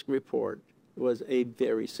at Risk report was a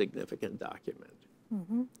very significant document.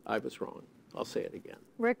 Mm-hmm. I was wrong. I'll say it again.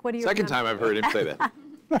 Rick, what do you Second time I've heard him say that.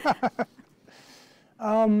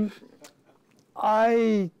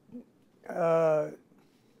 I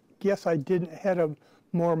guess I had a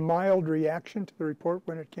more mild reaction to the report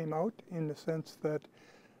when it came out, in the sense that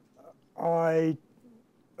I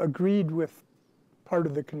agreed with part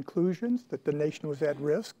of the conclusions, that the nation was at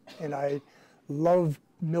risk, and I love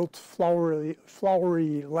Milt's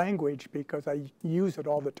flowery language because I use it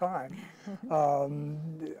all the time.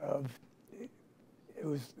 It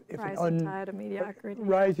was rising tide of mediocrity.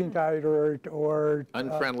 Rising tide or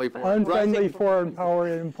unfriendly foreign unfriendly foreign power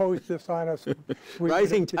imposed this on us.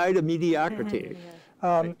 Rising tide of mediocrity.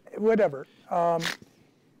 Whatever.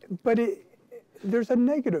 But there's a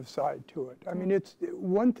negative side to it. I mean,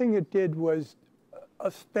 one thing it did was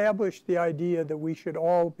establish the idea that we should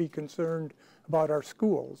all be concerned about our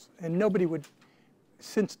schools. And nobody would,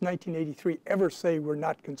 since 1983, ever say we're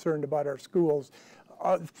not concerned about our schools.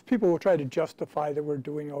 People will try to justify that we're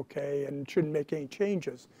doing okay and shouldn't make any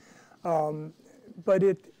changes. But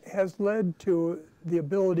it has led to the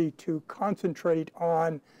ability to concentrate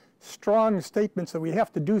on strong statements that we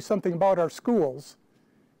have to do something about our schools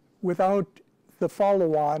without the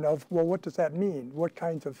follow-on of, well, what does that mean? What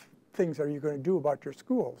kinds of things are you going to do about your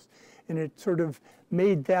schools? And it sort of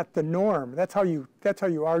made that the norm. That's how you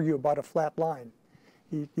argue about a flat line.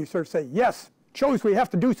 You sort of say, yes, shows we have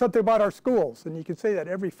to do something about our schools. And you can say that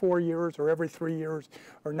every 4 years or every 3 years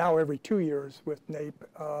or now every 2 years with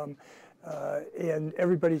NAEP. And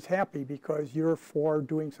everybody's happy because you're for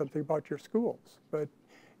doing something about your schools. But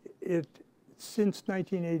since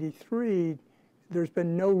 1983, there's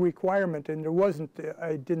been no requirement, and there wasn't,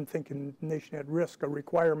 I didn't think in Nation at Risk, a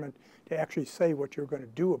requirement to actually say what you're going to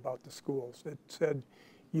do about the schools. It said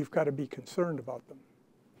you've got to be concerned about them.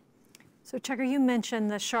 So, Checker, you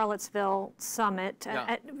mentioned the Charlottesville summit.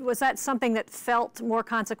 Yeah. Was that something that felt more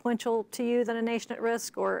consequential to you than a Nation at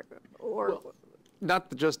Risk, or? Well,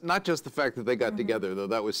 not just the fact that they got together, though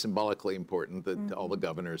that was symbolically important, that all the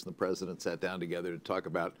governors and the president sat down together to talk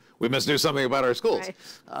about, we must do something about our schools.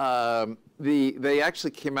 Right. They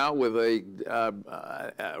actually came out with a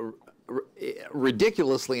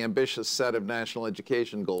ridiculously ambitious set of national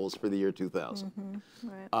education goals for the year 2000.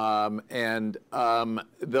 Right.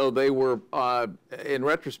 Though they were, in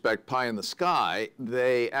retrospect, pie in the sky,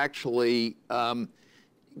 they actually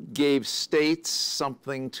gave states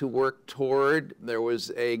something to work toward. There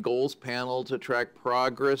was a goals panel to track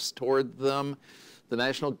progress toward them. The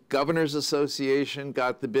National Governors Association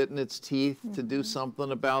got the bit in its teeth to do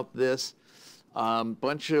something about this.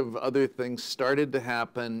 Bunch of other things started to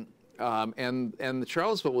happen, and the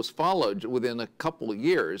Charlottesville was followed within a couple of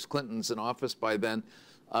years. Clinton's in office by then,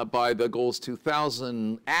 by the Goals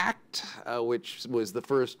 2000 Act, which was the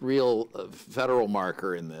first real federal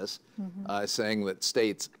marker in this, saying that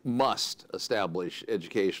states must establish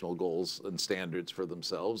educational goals and standards for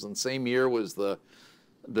themselves. And same year was the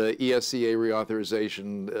ESCA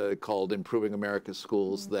reauthorization called Improving America's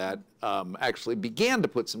Schools that actually began to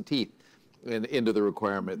put some teeth into the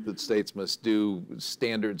requirement that states must do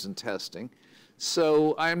standards and testing.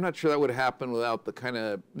 So I'm not sure that would happen without the kind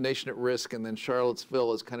of Nation at Risk and then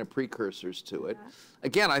Charlottesville as kind of precursors to it.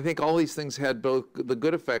 Again, I think all these things had both the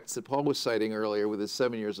good effects that Paul was citing earlier with his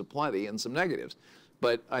 7 years of plenty and some negatives.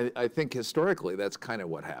 But I think historically that's kind of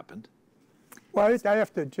what happened. Well, I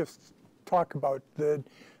have to just talk about the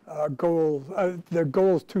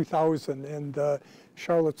Goals 2000 and the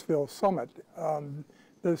Charlottesville Summit.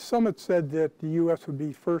 The summit said that the U.S. would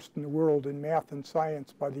be first in the world in math and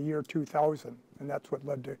science by the year 2000, and that's what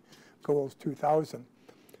led to Goals 2000.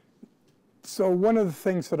 So one of the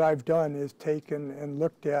things that I've done is taken and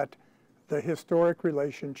looked at the historic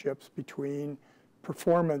relationships between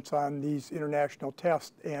performance on these international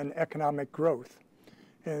tests and economic growth,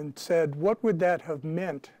 and said, what would that have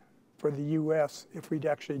meant for the U.S. if we'd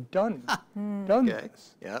actually done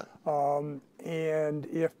this? Yeah. And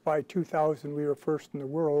if by 2000 we were first in the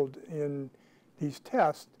world in these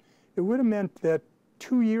tests, it would have meant that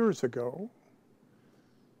 2 years ago,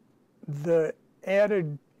 the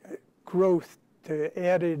added growth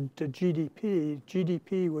added to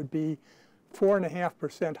GDP would be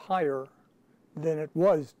 4.5% higher than it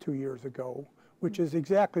was 2 years ago, which is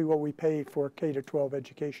exactly what we pay for K-12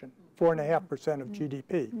 education, 4.5% of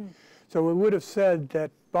GDP. So it would have said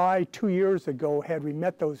that by 2 years ago, had we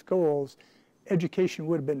met those goals, education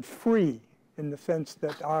would have been free in the sense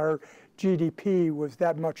that our GDP was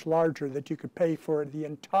that much larger that you could pay for the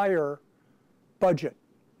entire budget,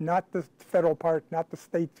 not the federal part, not the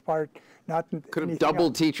state's part, not could have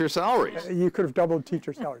doubled teacher salaries. You could have doubled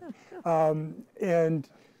teacher salaries. And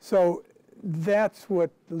so that's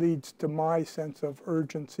what leads to my sense of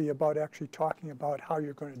urgency about actually talking about how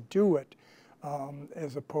you're going to do it,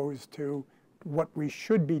 as opposed to what we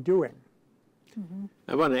should be doing.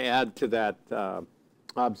 I want to add to that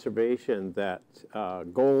observation that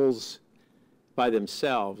goals by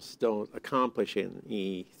themselves don't accomplish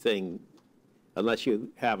anything unless you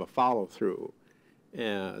have a follow-through.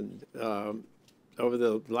 And over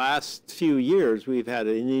the last few years, we've had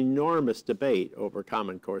an enormous debate over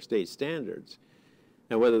Common Core state standards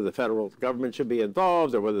and whether the federal government should be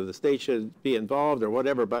involved or whether the state should be involved or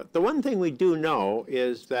whatever. But the one thing we do know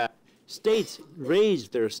is that states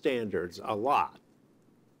raised their standards a lot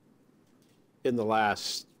in the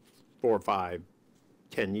last 4, 5,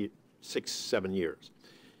 10, 6, 7 years.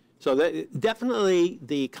 So that definitely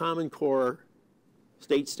the Common Core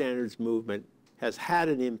state standards movement has had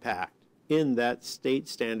an impact in that state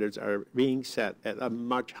standards are being set at a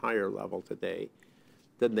much higher level today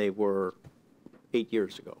than they were 8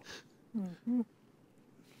 years ago.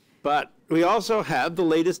 But we also have the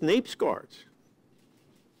latest NAEP scores.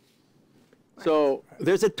 So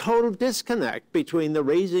there's a total disconnect between the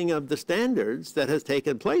raising of the standards that has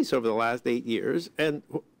taken place over the last 8 years and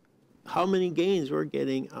how many gains we're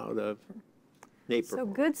getting out of NAEP. So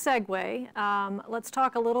good segue. Let's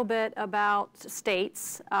talk a little bit about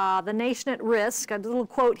states. The Nation at Risk, a little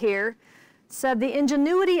quote here, said the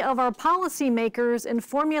ingenuity of our policymakers in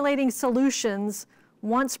formulating solutions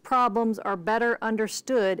once problems are better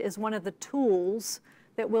understood is one of the tools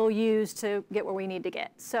that we'll use to get where we need to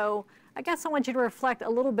get. So I guess I want you to reflect a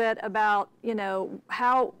little bit about,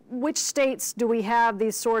 which states do we have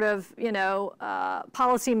these sort of,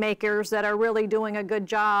 policymakers that are really doing a good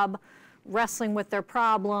job wrestling with their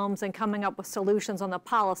problems and coming up with solutions on the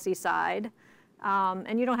policy side.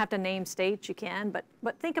 And you don't have to name states, you can, but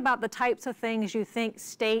think about the types of things you think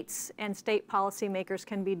states and state policymakers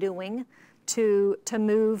can be doing to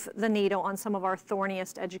move the needle on some of our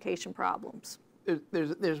thorniest education problems.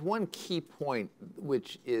 There's one key point,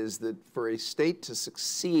 which is that for a state to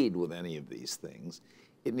succeed with any of these things,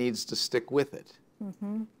 it needs to stick with it.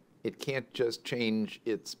 It can't just change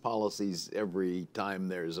its policies every time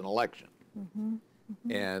there's an election.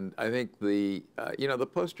 And I think the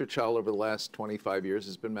poster child over the last 25 years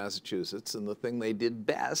has been Massachusetts, and the thing they did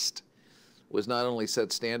best was not only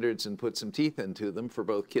set standards and put some teeth into them for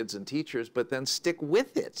both kids and teachers, but then stick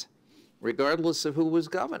with it regardless of who was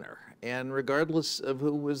governor and regardless of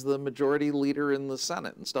who was the majority leader in the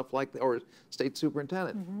Senate and stuff like that, or state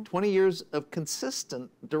superintendent. 20 years of consistent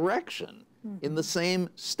direction in the same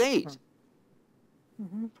state.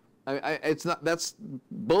 It's not, that's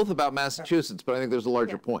both about Massachusetts, but I think there's a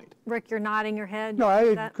larger point. Rick, you're nodding your head. No,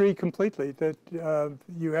 I agree completely that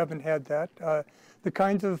you haven't had that. The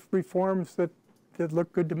kinds of reforms that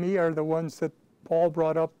look good to me are the ones that Paul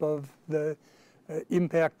brought up of the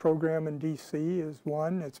impact program in DC is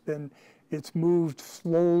one. It's moved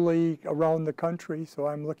slowly around the country. So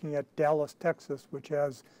I'm looking at Dallas, Texas, which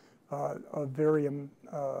has a very,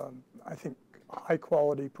 I think, high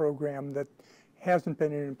quality program that hasn't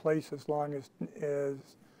been in place as long as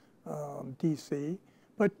DC.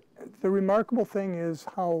 But the remarkable thing is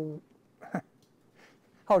how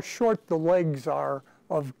short the legs are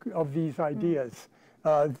of these ideas.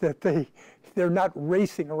 That they're not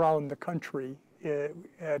racing around the country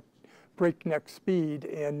at breakneck speed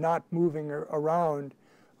and not moving around,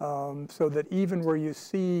 so that even where you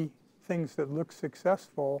see things that look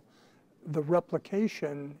successful, the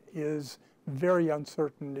replication is very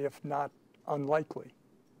uncertain, if not unlikely.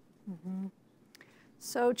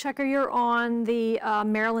 So, Checker, you're on the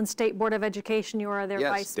Maryland State Board of Education. You are their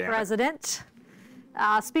vice president.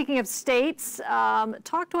 Speaking of states,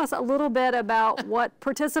 talk to us a little bit about what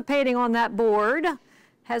participating on that board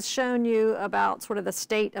has shown you about sort of the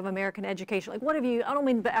state of American education. Like, what have you, I don't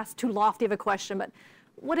mean to ask too lofty of a question, but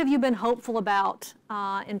what have you been hopeful about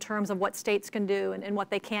in terms of what states can do and what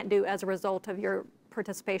they can't do as a result of your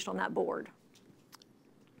participation on that board?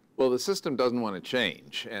 Well, the system doesn't want to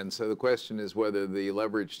change, and so the question is whether the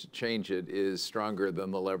leverage to change it is stronger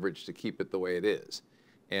than the leverage to keep it the way it is.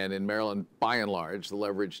 And in Maryland, by and large, the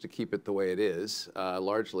leverage to keep it the way it is,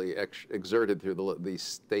 largely exerted through the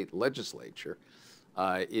state legislature,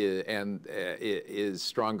 is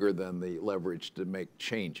stronger than the leverage to make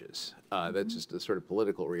changes. That's just a sort of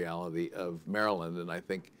political reality of Maryland, and I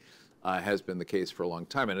think has been the case for a long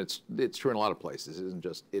time. And it's true in a lot of places.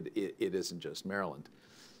 It isn't just Maryland.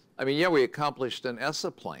 I mean, yeah, we accomplished an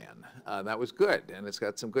ESSA plan. That was good, and it's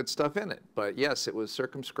got some good stuff in it. But yes, it was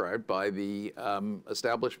circumscribed by the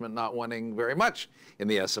establishment not wanting very much in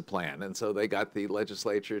the ESSA plan. And so they got the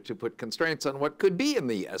legislature to put constraints on what could be in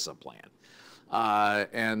the ESSA plan.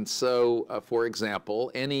 And so, for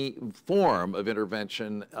example, any form of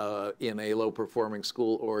intervention in a low-performing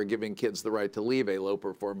school or giving kids the right to leave a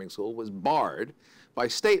low-performing school was barred by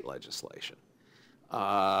state legislation.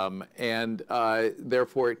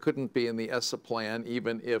 Therefore, it couldn't be in the ESSA plan,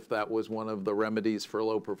 even if that was one of the remedies for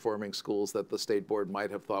low-performing schools that the state board might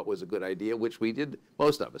have thought was a good idea, which we did,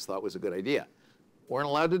 most of us thought was a good idea. Weren't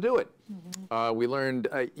allowed to do it. We learned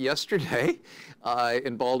yesterday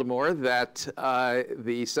in Baltimore that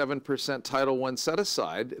the 7% Title I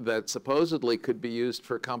set-aside that supposedly could be used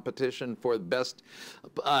for competition for best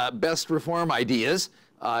reform ideas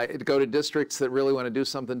to go to districts that really want to do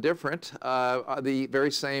something different. The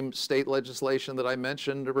very same state legislation that I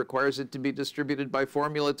mentioned requires it to be distributed by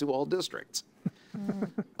formula to all districts.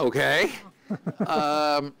 Okay.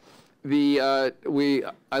 I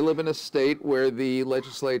live in a state where the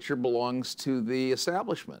legislature belongs to the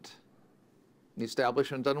establishment. The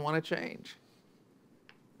establishment doesn't want to change.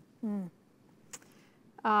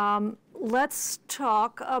 Let's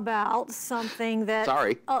talk about something that...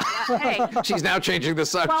 Sorry. Hey. She's now changing the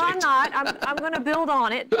subject. Well, I'm not. I'm going to build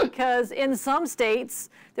on it because in some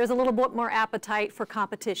states, there's a little bit more appetite for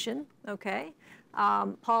competition, okay?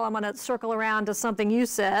 Paul, I'm going to circle around to something you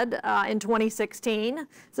said in 2016.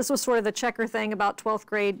 This was sort of the Checker thing about 12th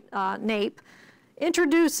grade NAEP.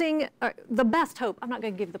 Introducing the best hope. I'm not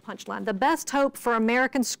going to give you the punchline. The best hope for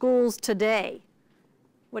American schools today.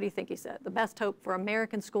 What do you think he said? The best hope for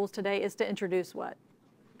American schools today is to introduce what?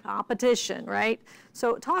 Competition, right?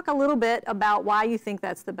 So talk a little bit about why you think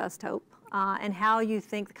that's the best hope and how you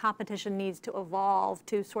think the competition needs to evolve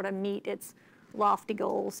to sort of meet its lofty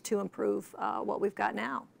goals to improve what we've got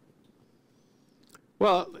now.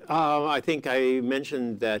 Well, I think I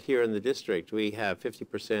mentioned that here in the district we have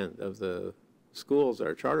 50% of the schools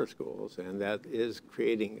are charter schools, and that is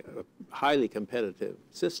creating a highly competitive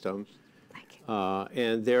system.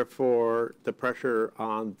 And therefore, the pressure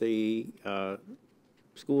on the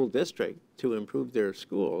school district to improve their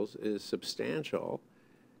schools is substantial,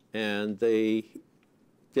 and the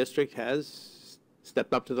district has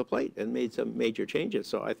stepped up to the plate and made some major changes.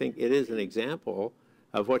 So I think it is an example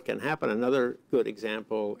of what can happen. Another good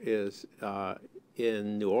example is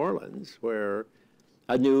in New Orleans, where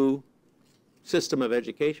a new system of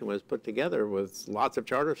education was put together with lots of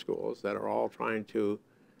charter schools that are all trying to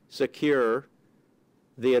secure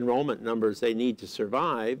the enrollment numbers they need to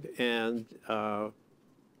survive, and the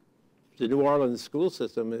New Orleans school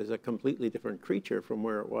system is a completely different creature from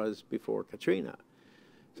where it was before Katrina.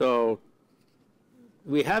 So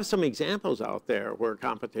we have some examples out there where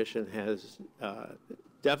competition has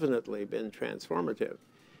definitely been transformative.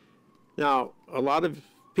 Now, a lot of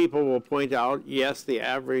people will point out, yes, the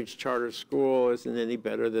average charter school isn't any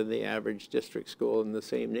better than the average district school in the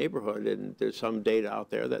same neighborhood, and there's some data out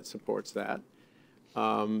there that supports that.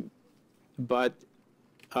 But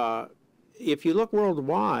if you look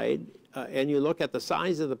worldwide and you look at the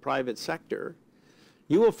size of the private sector,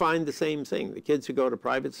 you will find the same thing. The kids who go to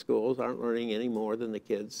private schools aren't learning any more than the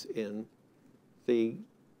kids in the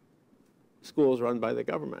schools run by the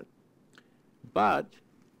government. But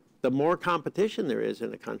the more competition there is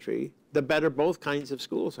in a country, the better both kinds of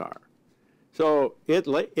schools are. So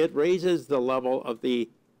it raises the level of the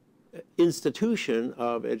institution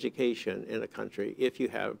of education in a country if you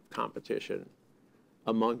have competition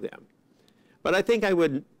among them. But I think I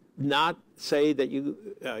would not say that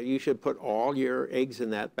you should put all your eggs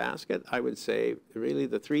in that basket. I would say really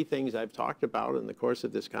the three things I've talked about in the course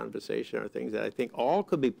of this conversation are things that I think all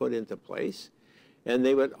could be put into place, and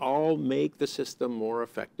they would all make the system more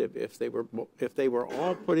effective if they were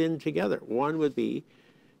all put in together. One would be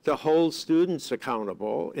to hold students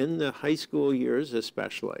accountable in the high school years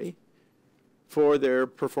especially for their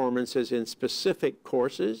performances in specific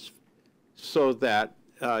courses, so that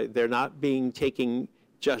they're not taking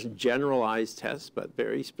just generalized tests, but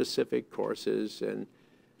very specific courses in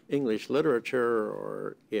English literature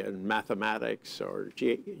or in mathematics or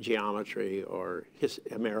geometry or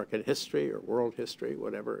American history or world history,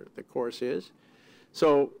 whatever the course is.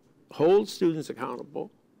 So hold students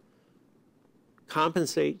accountable,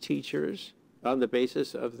 compensate teachers on the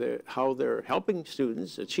basis of how they're helping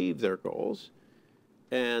students achieve their goals,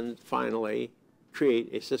 and finally,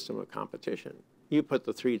 create a system of competition. You put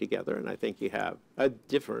the three together, and I think you have a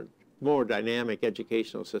different, more dynamic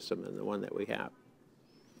educational system than the one that we have.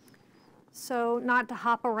 So not to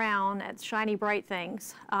hop around at shiny, bright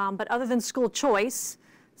things, but other than school choice,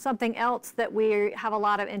 something else that we have a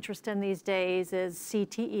lot of interest in these days is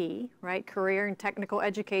CTE, right? Career and Technical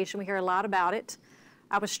Education. We hear a lot about it.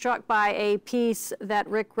 I was struck by a piece that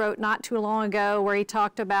Rick wrote not too long ago where he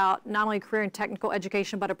talked about not only career and technical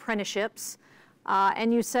education, but apprenticeships.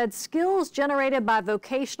 And you said skills generated by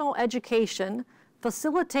vocational education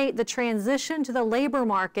facilitate the transition to the labor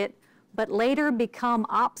market, but later become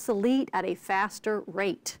obsolete at a faster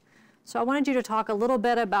rate. So I wanted you to talk a little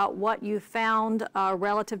bit about what you found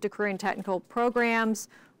relative to career and technical programs,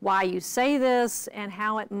 why you say this, and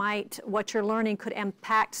how what you're learning could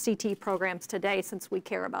impact CT programs today, since we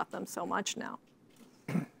care about them so much now.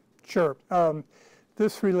 Sure.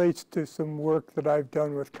 This relates to some work that I've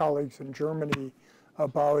done with colleagues in Germany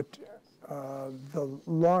about the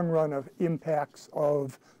long run of impacts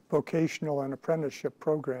of vocational and apprenticeship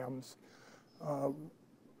programs.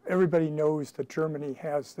 Everybody knows that Germany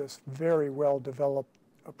has this very well-developed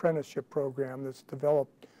apprenticeship program that's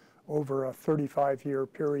developed over a 35-year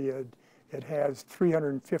period. It has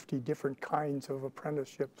 350 different kinds of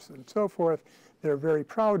apprenticeships and so forth. They're very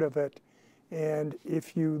proud of it. And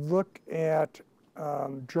if you look at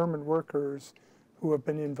German workers who have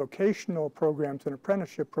been in vocational programs and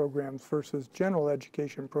apprenticeship programs versus general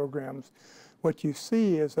education programs, what you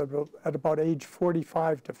see is that at about age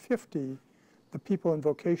 45 to 50, the people in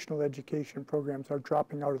vocational education programs are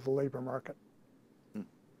dropping out of the labor market.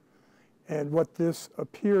 And what this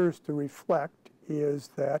appears to reflect is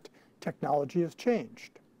that technology has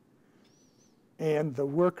changed. And the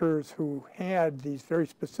workers who had these very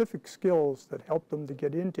specific skills that helped them to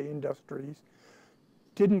get into industries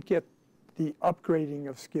didn't get the upgrading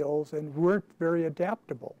of skills and weren't very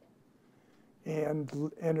adaptable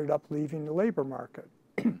and ended up leaving the labor market.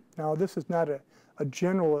 Now, this is not a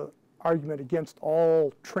general argument against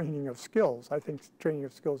all training of skills. I think training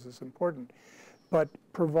of skills is important. But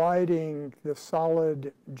providing the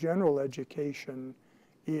solid general education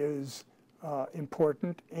is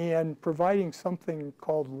important, and providing something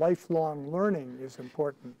called lifelong learning is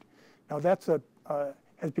important. Now, that's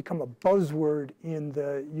has become a buzzword in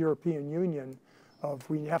the European Union of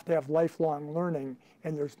we have to have lifelong learning,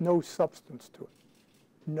 and there's no substance to it,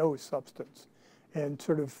 no substance. And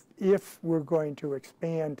sort of if we're going to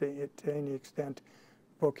expand to any extent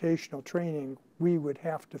vocational training, we would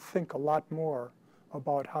have to think a lot more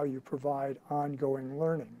about how you provide ongoing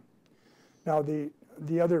learning. Now,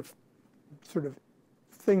 the other sort of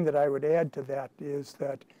thing that I would add to that is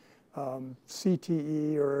that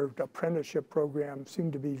CTE or apprenticeship programs seem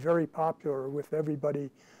to be very popular with everybody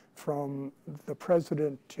from the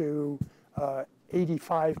president to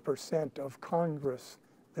 85% of Congress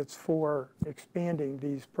that's for expanding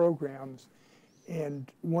these programs.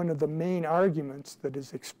 And one of the main arguments that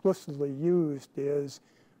is explicitly used is,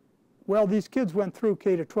 well, these kids went through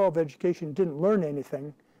K-12 education, didn't learn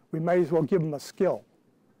anything. We might as well give them a skill.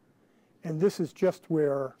 And this is just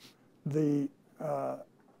where the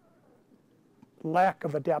lack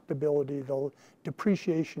of adaptability, the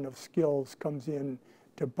depreciation of skills comes in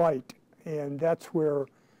to bite. And that's where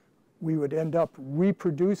we would end up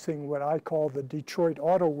reproducing what I call the Detroit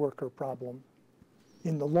auto worker problem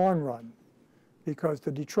in the long run. Because the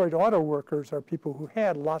Detroit auto workers are people who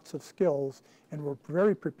had lots of skills and were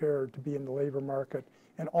very prepared to be in the labor market,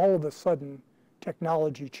 and all of a sudden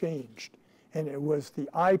technology changed. And it was the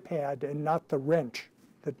iPad and not the wrench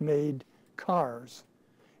that made cars.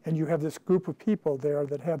 And you have this group of people there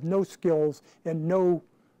that have no skills and no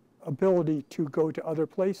ability to go to other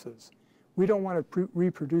places. We don't want to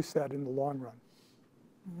reproduce that in the long run.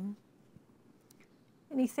 Mm-hmm.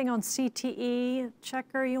 Anything on CTE,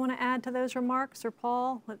 Checker, you want to add to those remarks, or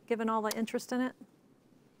Paul, given all the interest in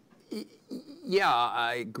it? Yeah,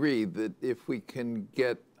 I agree that if we can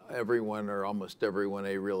get everyone or almost everyone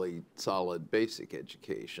a really solid basic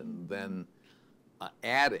education, then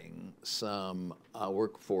adding some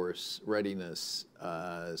workforce readiness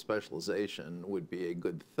specialization would be a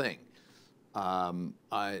good thing.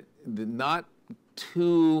 Not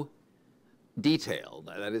too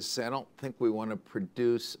detailed. That is, I don't think we want to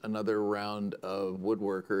produce another round of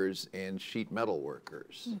woodworkers and sheet metal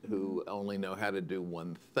workers who only know how to do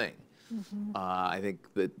one thing. I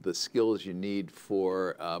think that the skills you need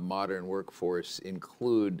for a modern workforce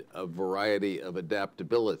include a variety of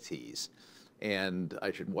adaptabilities. And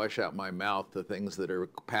I should wash out my mouth the things that are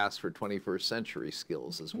past for 21st century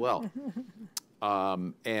skills as well.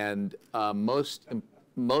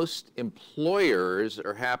 Most employers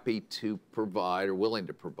are happy to provide or willing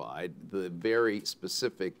to provide the very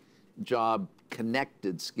specific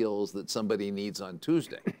job-connected skills that somebody needs on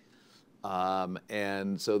Tuesday.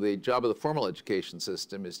 And so the job of the formal education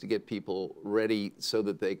system is to get people ready so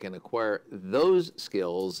that they can acquire those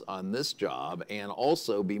skills on this job and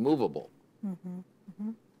also be movable.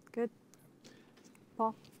 Good.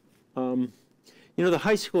 Paul? You know, the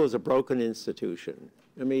high school is a broken institution.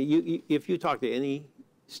 I mean, if you talk to any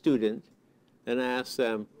student and ask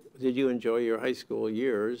them, did you enjoy your high school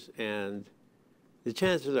years? And the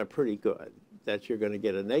chances are pretty good that you're going to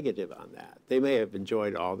get a negative on that. They may have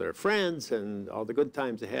enjoyed all their friends and all the good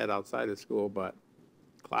times they had outside of school, but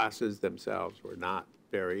classes themselves were not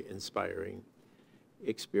very inspiring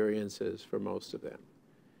experiences for most of them.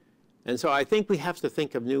 And so I think we have to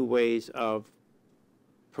think of new ways of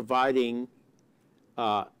providing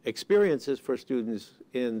experiences for students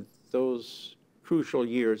in those crucial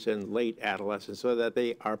years in late adolescence so that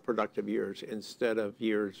they are productive years instead of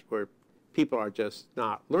years where people are just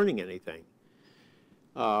not learning anything.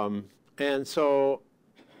 And so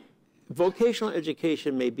vocational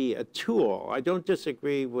education may be a tool. I don't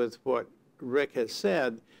disagree with what Rick has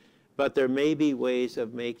said, but there may be ways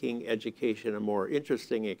of making education a more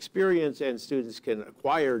interesting experience, and students can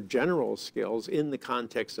acquire general skills in the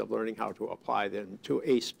context of learning how to apply them to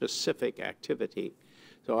a specific activity.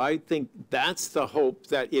 So I think that's the hope,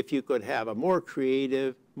 that if you could have a more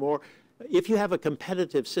creative, if you have a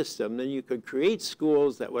competitive system, then you could create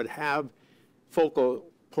schools that would have focal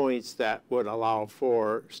points that would allow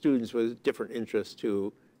for students with different interests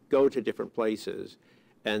to go to different places.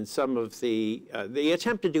 And some of the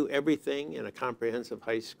attempt to do everything in a comprehensive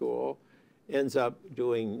high school ends up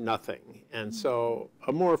doing nothing. And so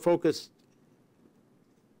a more focused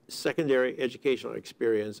secondary educational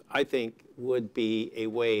experience, I think, would be a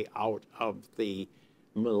way out of the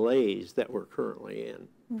malaise that we're currently in.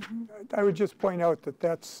 I would just point out that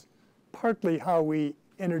that's partly how we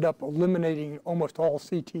ended up eliminating almost all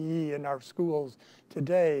CTE in our schools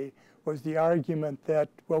today, was the argument that,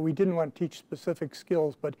 well, we didn't want to teach specific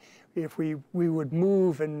skills, but if we would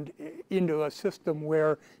move into a system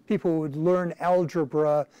where people would learn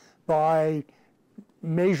algebra by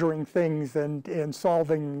measuring things and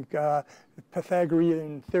solving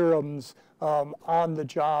Pythagorean theorems on the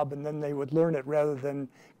job, and then they would learn it rather than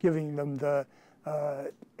giving them the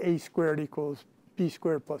a squared equals b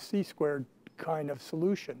squared plus c squared kind of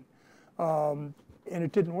solution. And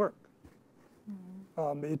it didn't work.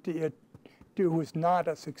 It was not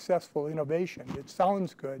a successful innovation. It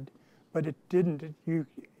sounds good, but it didn't. You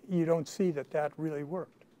don't see that really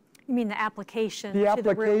worked. You mean the application The to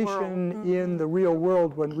the real world? application in the real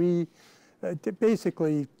world, when we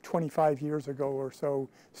basically 25 years ago or so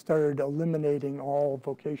started eliminating all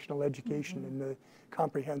vocational education in the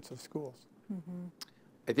comprehensive schools.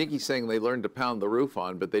 I think he's saying they learned to pound the roof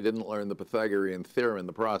on, but they didn't learn the Pythagorean theorem in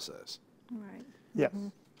the process. Right. Yes,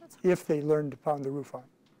 if they learn to pound the roof on.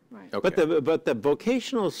 Right. Okay. But the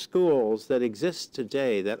vocational schools that exist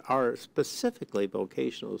today that are specifically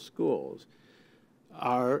vocational schools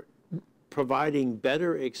are providing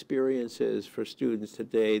better experiences for students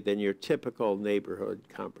today than your typical neighborhood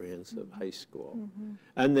comprehensive high school.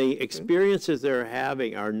 And the experiences they're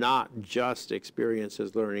having are not just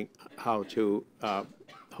experiences learning how to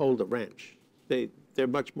hold a wrench. They're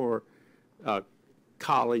much more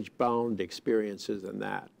college-bound experiences than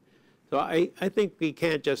that. So I think we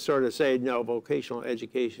can't just sort of say, no, vocational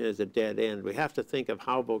education is a dead end. We have to think of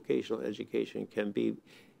how vocational education can be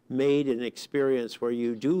made an experience where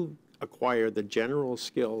you do acquire the general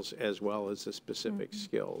skills as well as the specific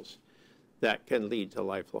skills that can lead to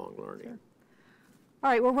lifelong learning. Sure. All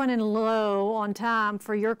right, we're running low on time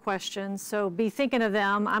for your questions, so be thinking of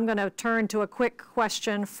them. I'm going to turn to a quick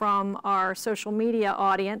question from our social media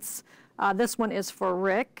audience. This one is for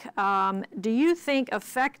Rick. Do you think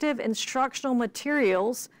effective instructional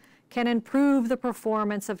materials can improve the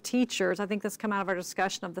performance of teachers? I think this came out of our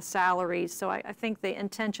discussion of the salaries. So I think the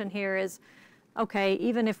intention here is, okay,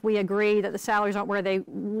 even if we agree that the salaries aren't where they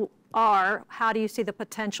are, how do you see the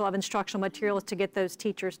potential of instructional materials to get those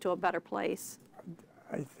teachers to a better place?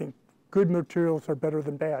 I think good materials are better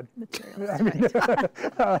than bad.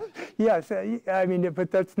 Yes, I mean,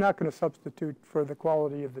 but that's not going to substitute for the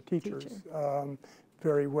quality of the teachers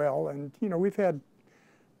very well. And, you know, we've had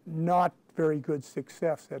not very good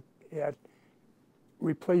success at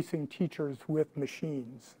replacing teachers with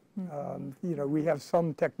machines. You know, we have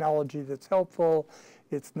some technology that's helpful.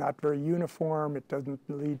 It's not very uniform. It doesn't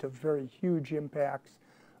lead to very huge impacts.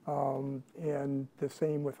 And the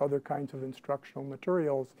same with other kinds of instructional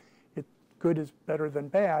materials. Good is better than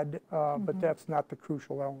bad, but that's not the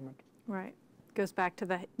crucial element. Right. Goes back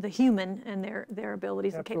to the human and their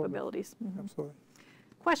abilities and capabilities. Absolutely.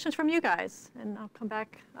 Questions from you guys, and I'll come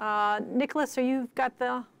back. Nicholas, so you've got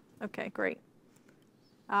the, okay, great.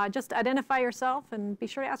 Just identify yourself and be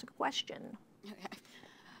sure to ask a question.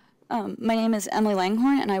 Okay. My name is Emily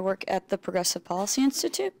Langhorn, and I work at the Progressive Policy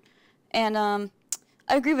Institute. And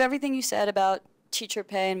I agree with everything you said about teacher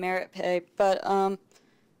pay and merit pay, but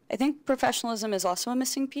I think professionalism is also a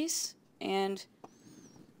missing piece, and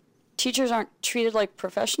teachers aren't treated like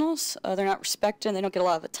professionals. They're not respected, and they don't get a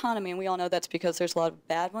lot of autonomy, and we all know that's because there's a lot of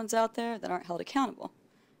bad ones out there that aren't held accountable.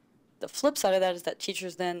 The flip side of that is that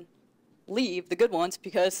teachers then leave the good ones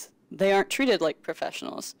because they aren't treated like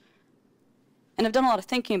professionals. And I've done a lot of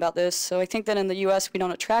thinking about this, so I think that in the US we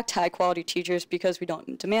don't attract high-quality teachers because we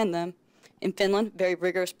don't demand them. In Finland, very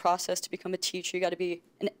rigorous process to become a teacher. You got to be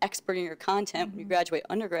an expert in your content when you graduate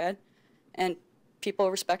undergrad, and people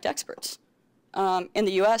respect experts. In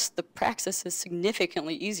the US, the praxis is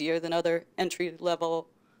significantly easier than other entry-level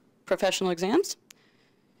professional exams,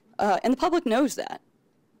 and the public knows that.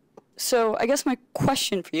 So I guess my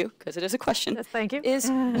question for you, because it is a question, yes, thank you, is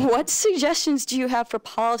what suggestions do you have for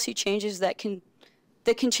policy changes that can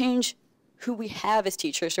change who we have as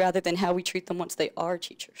teachers rather than how we treat them once they are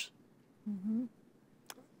teachers?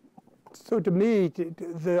 So to me,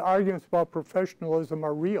 the arguments about professionalism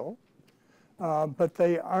are real, but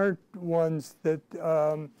they aren't ones that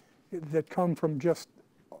that come from just,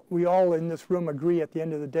 we all in this room agree at the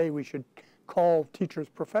end of the day we should call teachers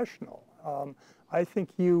professional. I think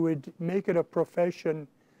you would make it a profession,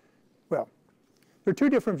 well, there are two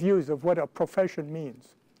different views of what a profession means.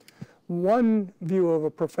 One view of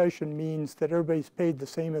a profession means that everybody's paid the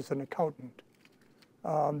same as an accountant.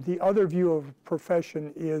 The other view of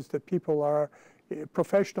profession is that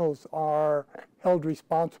professionals are held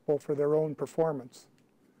responsible for their own performance.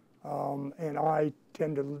 And I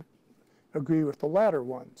tend to agree with the latter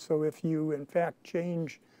one. So if you, in fact,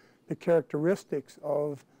 change the characteristics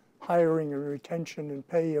of hiring and retention and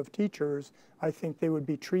pay of teachers, I think they would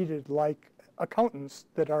be treated like accountants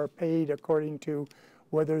that are paid according to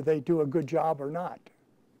whether they do a good job or not.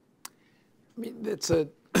 I mean, it's a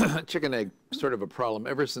chicken egg sort of a problem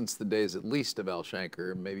ever since the days at least of Al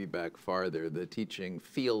Shanker, maybe back farther. The teaching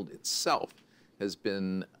field itself has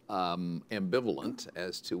been ambivalent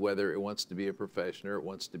as to whether it wants to be a profession or it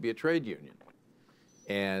wants to be a trade union.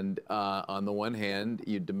 And on the one hand,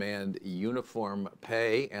 you demand uniform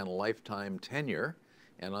pay and lifetime tenure,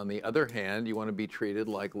 and on the other hand, you want to be treated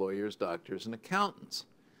like lawyers, doctors, and accountants,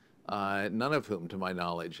 none of whom, to my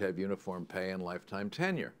knowledge, have uniform pay and lifetime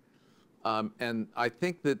tenure. And I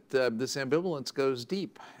think that this ambivalence goes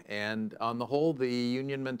deep, and on the whole, the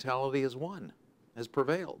union mentality has won, has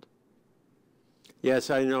prevailed. Yes,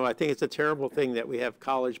 I know. I think it's a terrible thing that we have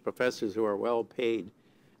college professors who are well paid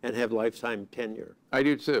and have lifetime tenure. I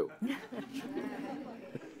do too.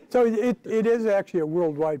 So it is actually a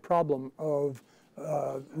worldwide problem of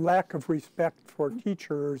lack of respect for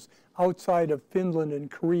teachers outside of Finland and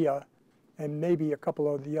Korea and maybe a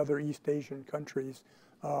couple of the other East Asian countries.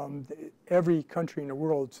 Every country in the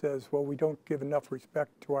world says, well, we don't give enough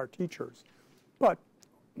respect to our teachers. But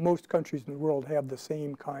most countries in the world have the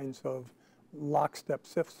same kinds of lockstep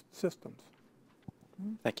systems.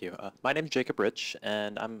 Thank you. My name is Jacob Rich,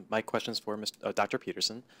 and my question is for Dr.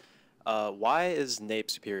 Peterson. Why is NAEP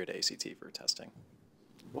superior to ACT for testing?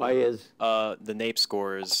 Why is? The NAEP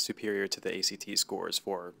scores superior to the ACT scores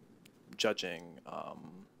for judging.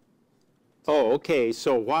 Oh, okay.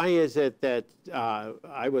 So why is it that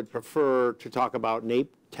I would prefer to talk about NAEP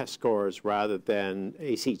test scores rather than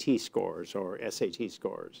ACT scores or SAT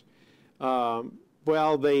scores?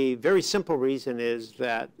 Well, the very simple reason is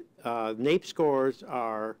that NAEP scores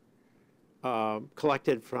are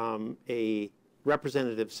collected from a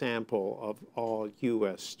representative sample of all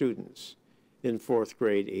U.S. students in 4th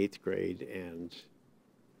grade, 8th grade, and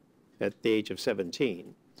at the age of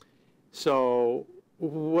 17. So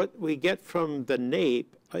what we get from the NAEP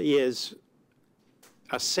is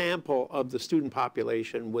a sample of the student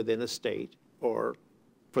population within a state, or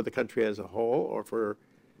for the country as a whole, or for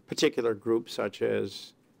particular groups such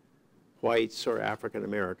as whites or African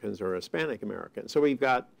Americans or Hispanic Americans. So we've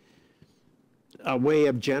got a way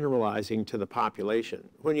of generalizing to the population.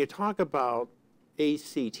 When you talk about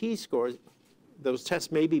ACT scores, those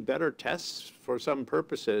tests may be better tests for some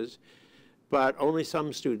purposes, but only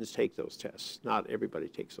some students take those tests. Not everybody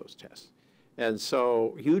takes those tests. And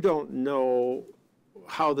so you don't know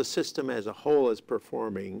how the system as a whole is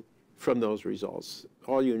performing from those results.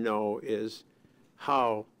 All you know is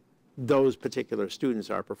how those particular students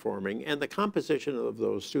are performing, and the composition of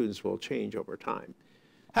those students will change over time.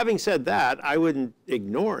 Having said that, I wouldn't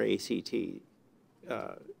ignore ACT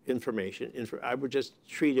information. I would just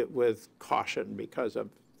treat it with caution because of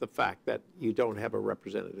the fact that you don't have a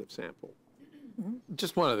representative sample.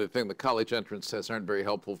 Just one other thing, the college entrance tests aren't very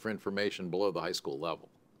helpful for information below the high school level.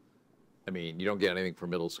 I mean, you don't get anything for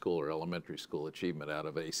middle school or elementary school achievement out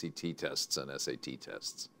of ACT tests and SAT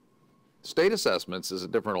tests. State assessments is a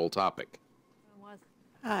different old topic.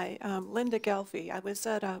 Hi, Linda Gelfi. I was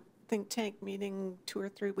at a think tank meeting 2 or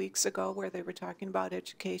 3 weeks ago where they were talking about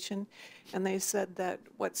education, and they said that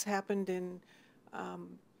what's happened in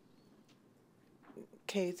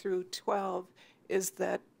K through 12 is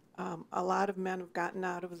that a lot of men have gotten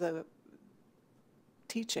out of the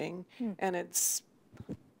teaching, and it's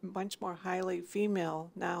much more highly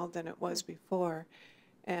female now than it was before.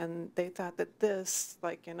 And they thought that this,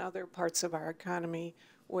 like in other parts of our economy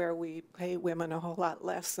where we pay women a whole lot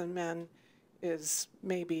less than men, is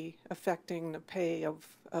maybe affecting the pay of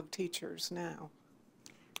teachers now.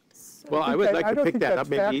 Well, I would like to pick that up.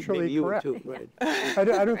 Maybe you would correct. too. Right. I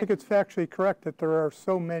don't think it's factually correct that there are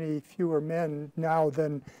so many fewer men now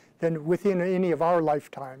than within any of our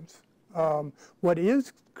lifetimes. What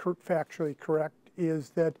is factually correct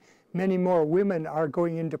is that many more women are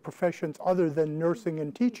going into professions other than nursing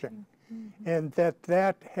and teaching, and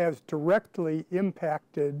that has directly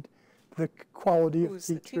impacted the quality of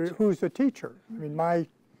teacher. Who's a teacher? I mean, my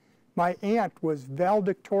aunt was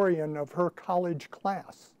valedictorian of her college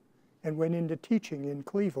class and went into teaching in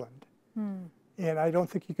Cleveland. And I don't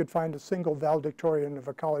think you could find a single valedictorian of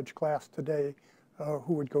a college class today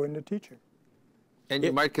who would go into teaching. And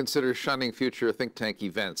you might consider shunning future think tank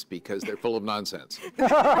events because they're full of nonsense.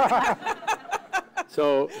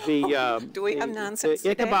 So the Do we have nonsense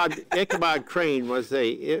Ichabod Crane was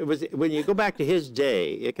when you go back to his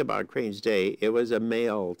day, Ichabod Crane's day, it was a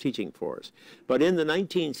male teaching force. But in the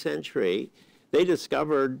 19th century, they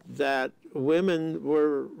discovered that women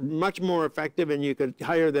were much more effective and you could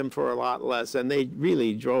hire them for a lot less, and they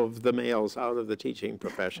really drove the males out of the teaching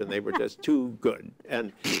profession. They were just too good.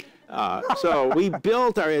 And so we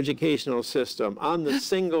built our educational system on the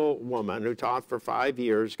single woman who taught for 5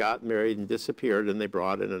 years, got married and disappeared, and they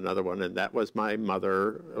brought in another one, and that was my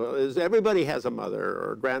mother. Everybody has a mother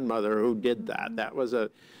or grandmother who did that. That was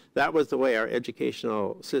the way our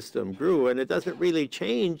educational system grew, and it doesn't really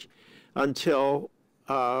change until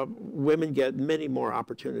women get many more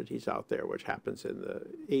opportunities out there, which happens in the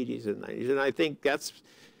 80s and 90s. And I think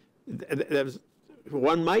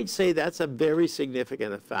one might say that's a very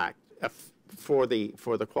significant effect for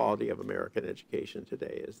the quality of American education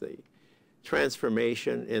today, is the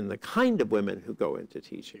transformation in the kind of women who go into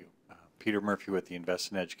teaching. Peter Murphy with the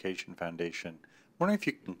Invest in Education Foundation. I'm wondering if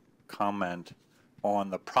you can comment on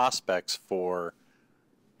the prospects for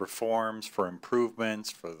reforms, for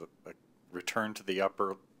improvements, for the return to the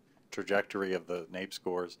upper trajectory of the NAEP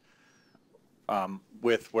scores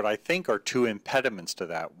with what I think are two impediments to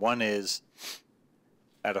that. One is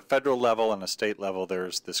at a federal level and a state level,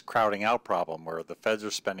 there's this crowding out problem where the feds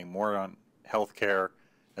are spending more on health care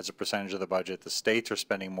as a percentage of the budget. The states are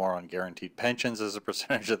spending more on guaranteed pensions as a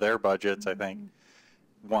percentage of their budgets, I think,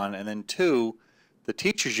 one. And then two, the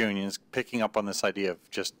teachers' unions picking up on this idea of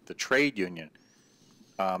just the trade union.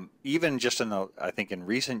 Even just in the, I think in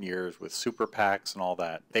recent years with super PACs and all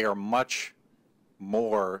that, they are much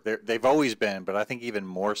more, they've always been, but I think even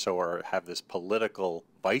more so, or have this political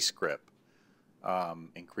vice grip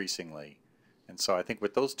increasingly. And so I think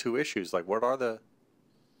with those two issues, like what are the,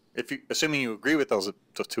 if you, assuming you agree with those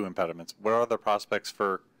two impediments, what are the prospects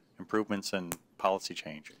for improvements and policy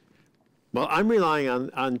change? Well, I'm relying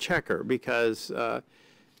on Checker because and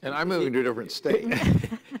I'm moving to a different state.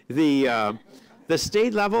 The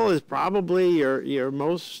state level is probably your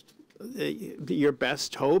most your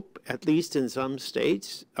best hope, at least in some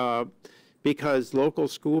states, because local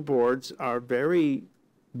school boards are very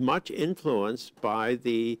much influenced by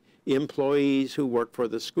the employees who work for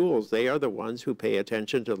the schools. They are the ones who pay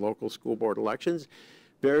attention to local school board elections.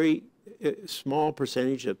 Very small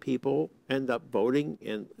percentage of people end up voting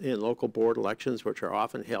in local board elections, which are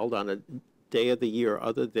often held on a day of the year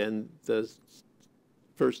other than the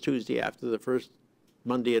first Tuesday after the first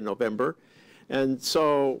Monday in November. And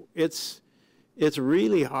so it's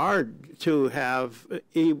really hard to have,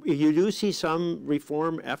 you do see some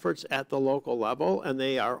reform efforts at the local level, and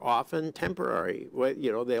they are often temporary.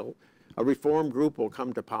 You know, a reform group will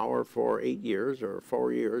come to power for 8 years or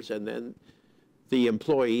 4 years, and then the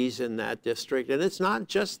employees in that district, and it's not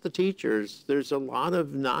just the teachers, there's a lot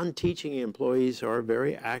of non-teaching employees who are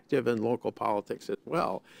very active in local politics as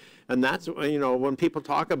well. And that's, you know, when people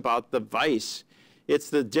talk about the vice, it's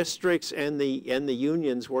the districts and the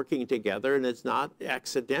unions working together, and it's not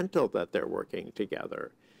accidental that they're working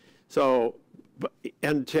together. So,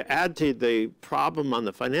 and to add to the problem on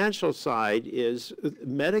the financial side is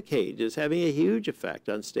Medicaid is having a huge effect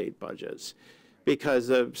on state budgets, because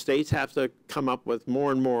the states have to come up with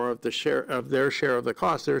more and more of the share of their share of the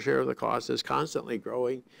cost. Their share of the cost is constantly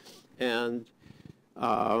growing, and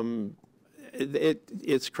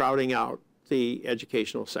it's crowding out the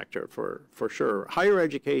educational sector for sure. Higher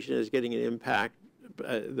education is getting an impact.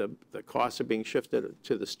 The costs are being shifted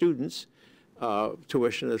to the students.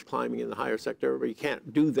 Tuition is climbing in the higher sector, but you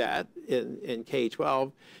can't do that in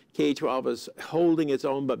K-12. K-12 is holding its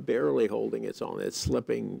own, but barely holding its own. It's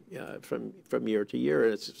slipping from year to year,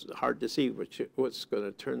 and it's hard to see what's going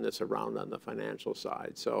to turn this around on the financial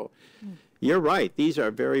side. So you're right. These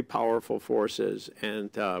are very powerful forces, and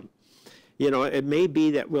you know, it may be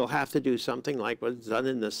that we'll have to do something like what's done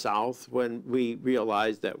in the South when we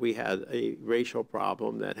realized that we had a racial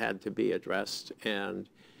problem that had to be addressed, and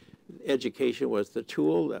education was the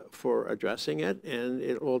tool for addressing it, and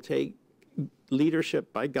it will take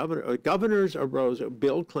leadership by governors arose.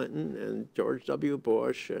 Bill Clinton and George W.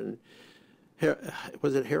 Bush and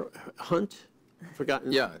was it Hunt?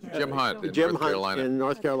 Forgotten. Yeah, Jim Hunt in Jim North Hunt Carolina. in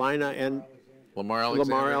North Carolina, and Lamar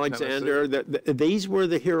Alexander. These were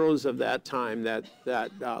the heroes of that time that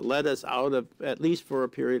led us out of, at least for a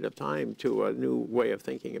period of time, to a new way of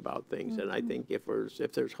thinking about things. And I think if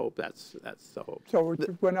there's hope, that's the hope. So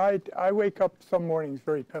when I wake up some mornings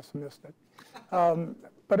very pessimistic,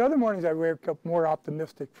 but other mornings I wake up more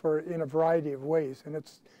optimistic in a variety of ways. And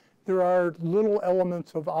there are little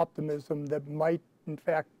elements of optimism that might in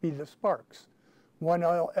fact be the sparks. One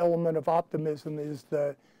element of optimism is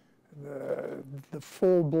the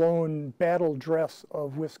full-blown battle dress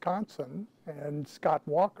of Wisconsin and Scott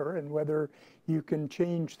Walker, and whether you can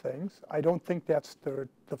change things. I don't think that's the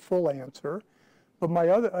full answer. But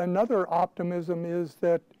another optimism is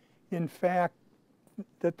that, in fact,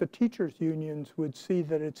 that the teachers' unions would see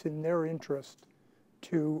that it's in their interest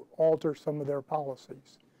to alter some of their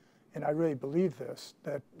policies. And I really believe this,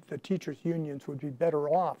 that the teachers' unions would be better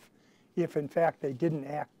off if, in fact, they didn't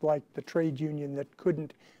act like the trade union that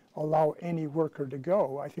couldn't allow any worker to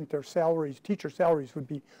go. I think their salaries, teacher salaries, would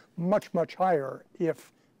be much, much higher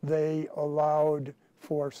if they allowed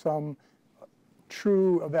for some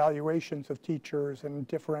true evaluations of teachers and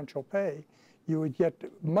differential pay. You would get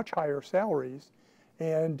much higher salaries.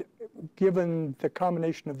 And given the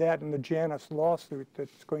combination of that and the Janus lawsuit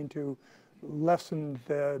that's going to lessen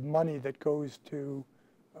the money that goes to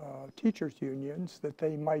teachers' unions, that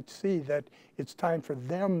they might see that it's time for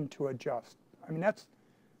them to adjust. I mean,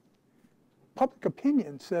 public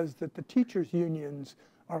opinion says that the teachers' unions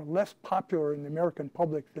are less popular in the American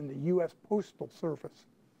public than the U.S. Postal Service.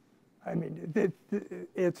 I mean,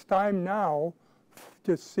 it's time now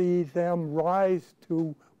to see them rise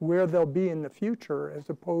to where they'll be in the future, as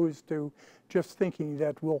opposed to just thinking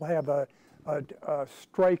that we'll have a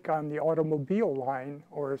strike on the automobile line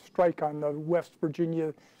or a strike on the West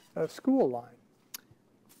Virginia school line.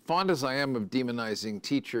 Fond as I am of demonizing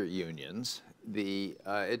teacher unions, the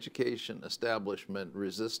education establishment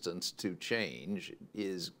resistance to change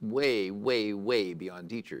is way, way, way beyond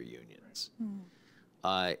teacher unions.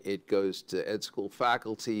 It goes to ed school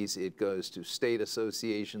faculties, it goes to state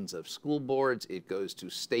associations of school boards, it goes to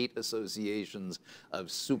state associations of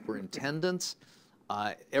superintendents.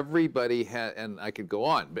 Everybody has, and I could go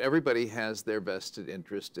on, but everybody has their vested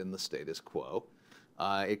interest in the status quo.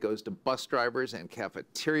 It goes to bus drivers and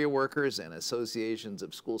cafeteria workers and associations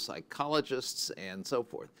of school psychologists and so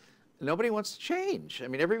forth. Nobody wants to change. I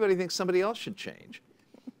mean, everybody thinks somebody else should change.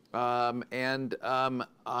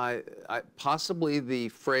 Possibly the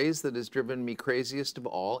phrase that has driven me craziest of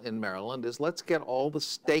all in Maryland is, let's get all the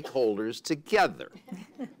stakeholders together.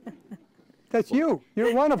 That's you.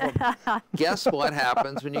 You're one of them. Guess what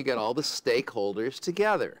happens when you get all the stakeholders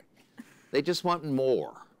together? They just want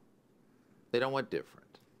more. They don't want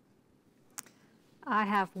different. I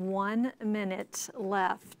have 1 minute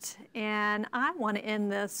left, and I want to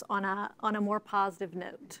end this on a more positive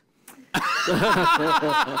note.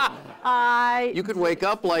 You could wake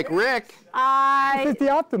up like Rick. It's the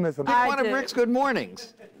optimism. One of Rick's good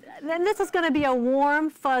mornings. Then this is going to be a warm,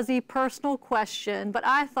 fuzzy, personal question, but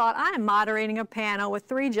I thought I am moderating a panel with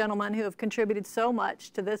 3 gentlemen who have contributed so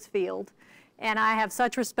much to this field, and I have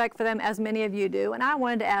such respect for them, as many of you do, and I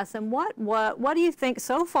wanted to ask them, what do you think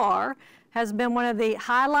so far has been one of the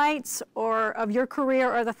highlights of your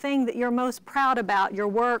career, or the thing that you're most proud about, your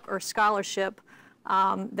work or scholarship,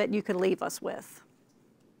 that you could leave us with?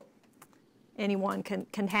 Anyone can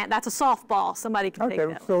that's a softball. Somebody can take that.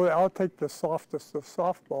 Okay, so I'll take the softest of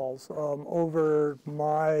softballs. Over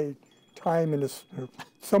my time in this,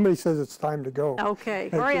 somebody says it's time to go. Okay,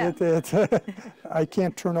 hurry up. I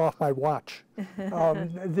can't turn off my watch.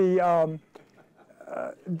 The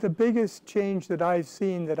biggest change that I've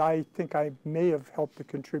seen that I think I may have helped to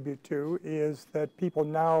contribute to is that people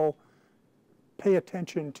now pay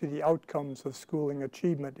attention to the outcomes of schooling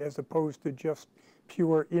achievement as opposed to just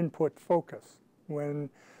pure input focus. When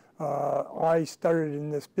I started in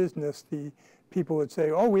this business, the people would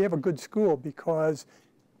say, oh, we have a good school because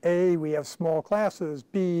A, we have small classes,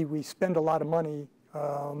 B, we spend a lot of money,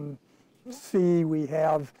 C, we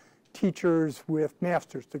have teachers with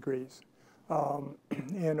master's degrees.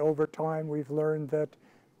 And over time, we've learned that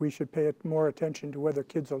we should pay more attention to whether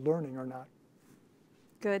kids are learning or not.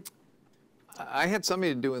 Good. I had something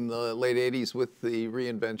to do in the late 80s with the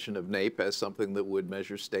reinvention of NAEP as something that would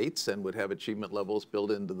measure states and would have achievement levels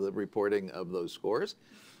built into the reporting of those scores.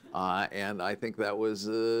 And I think that was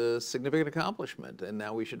a significant accomplishment. And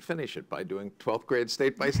now we should finish it by doing 12th grade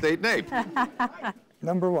state-by-state NAEP.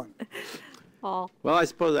 Number 1. Paul. Well, I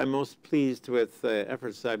suppose I'm most pleased with the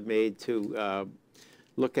efforts I've made to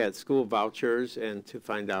look at school vouchers and to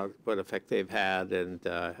find out what effect they've had, and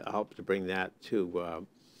help to bring that to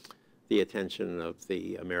the attention of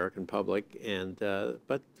the American public. And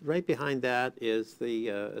but right behind that is the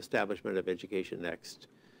establishment of Education Next,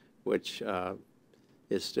 which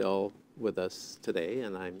is still with us today,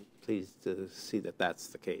 and I'm pleased to see that that's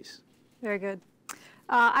the case. Very good.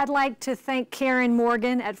 I'd like to thank Karen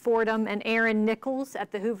Morgan at Fordham and Aaron Nichols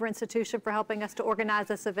at the Hoover Institution for helping us to organize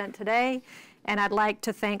this event today. And I'd like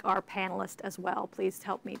to thank our panelists as well. Please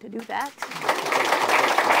help me to do that.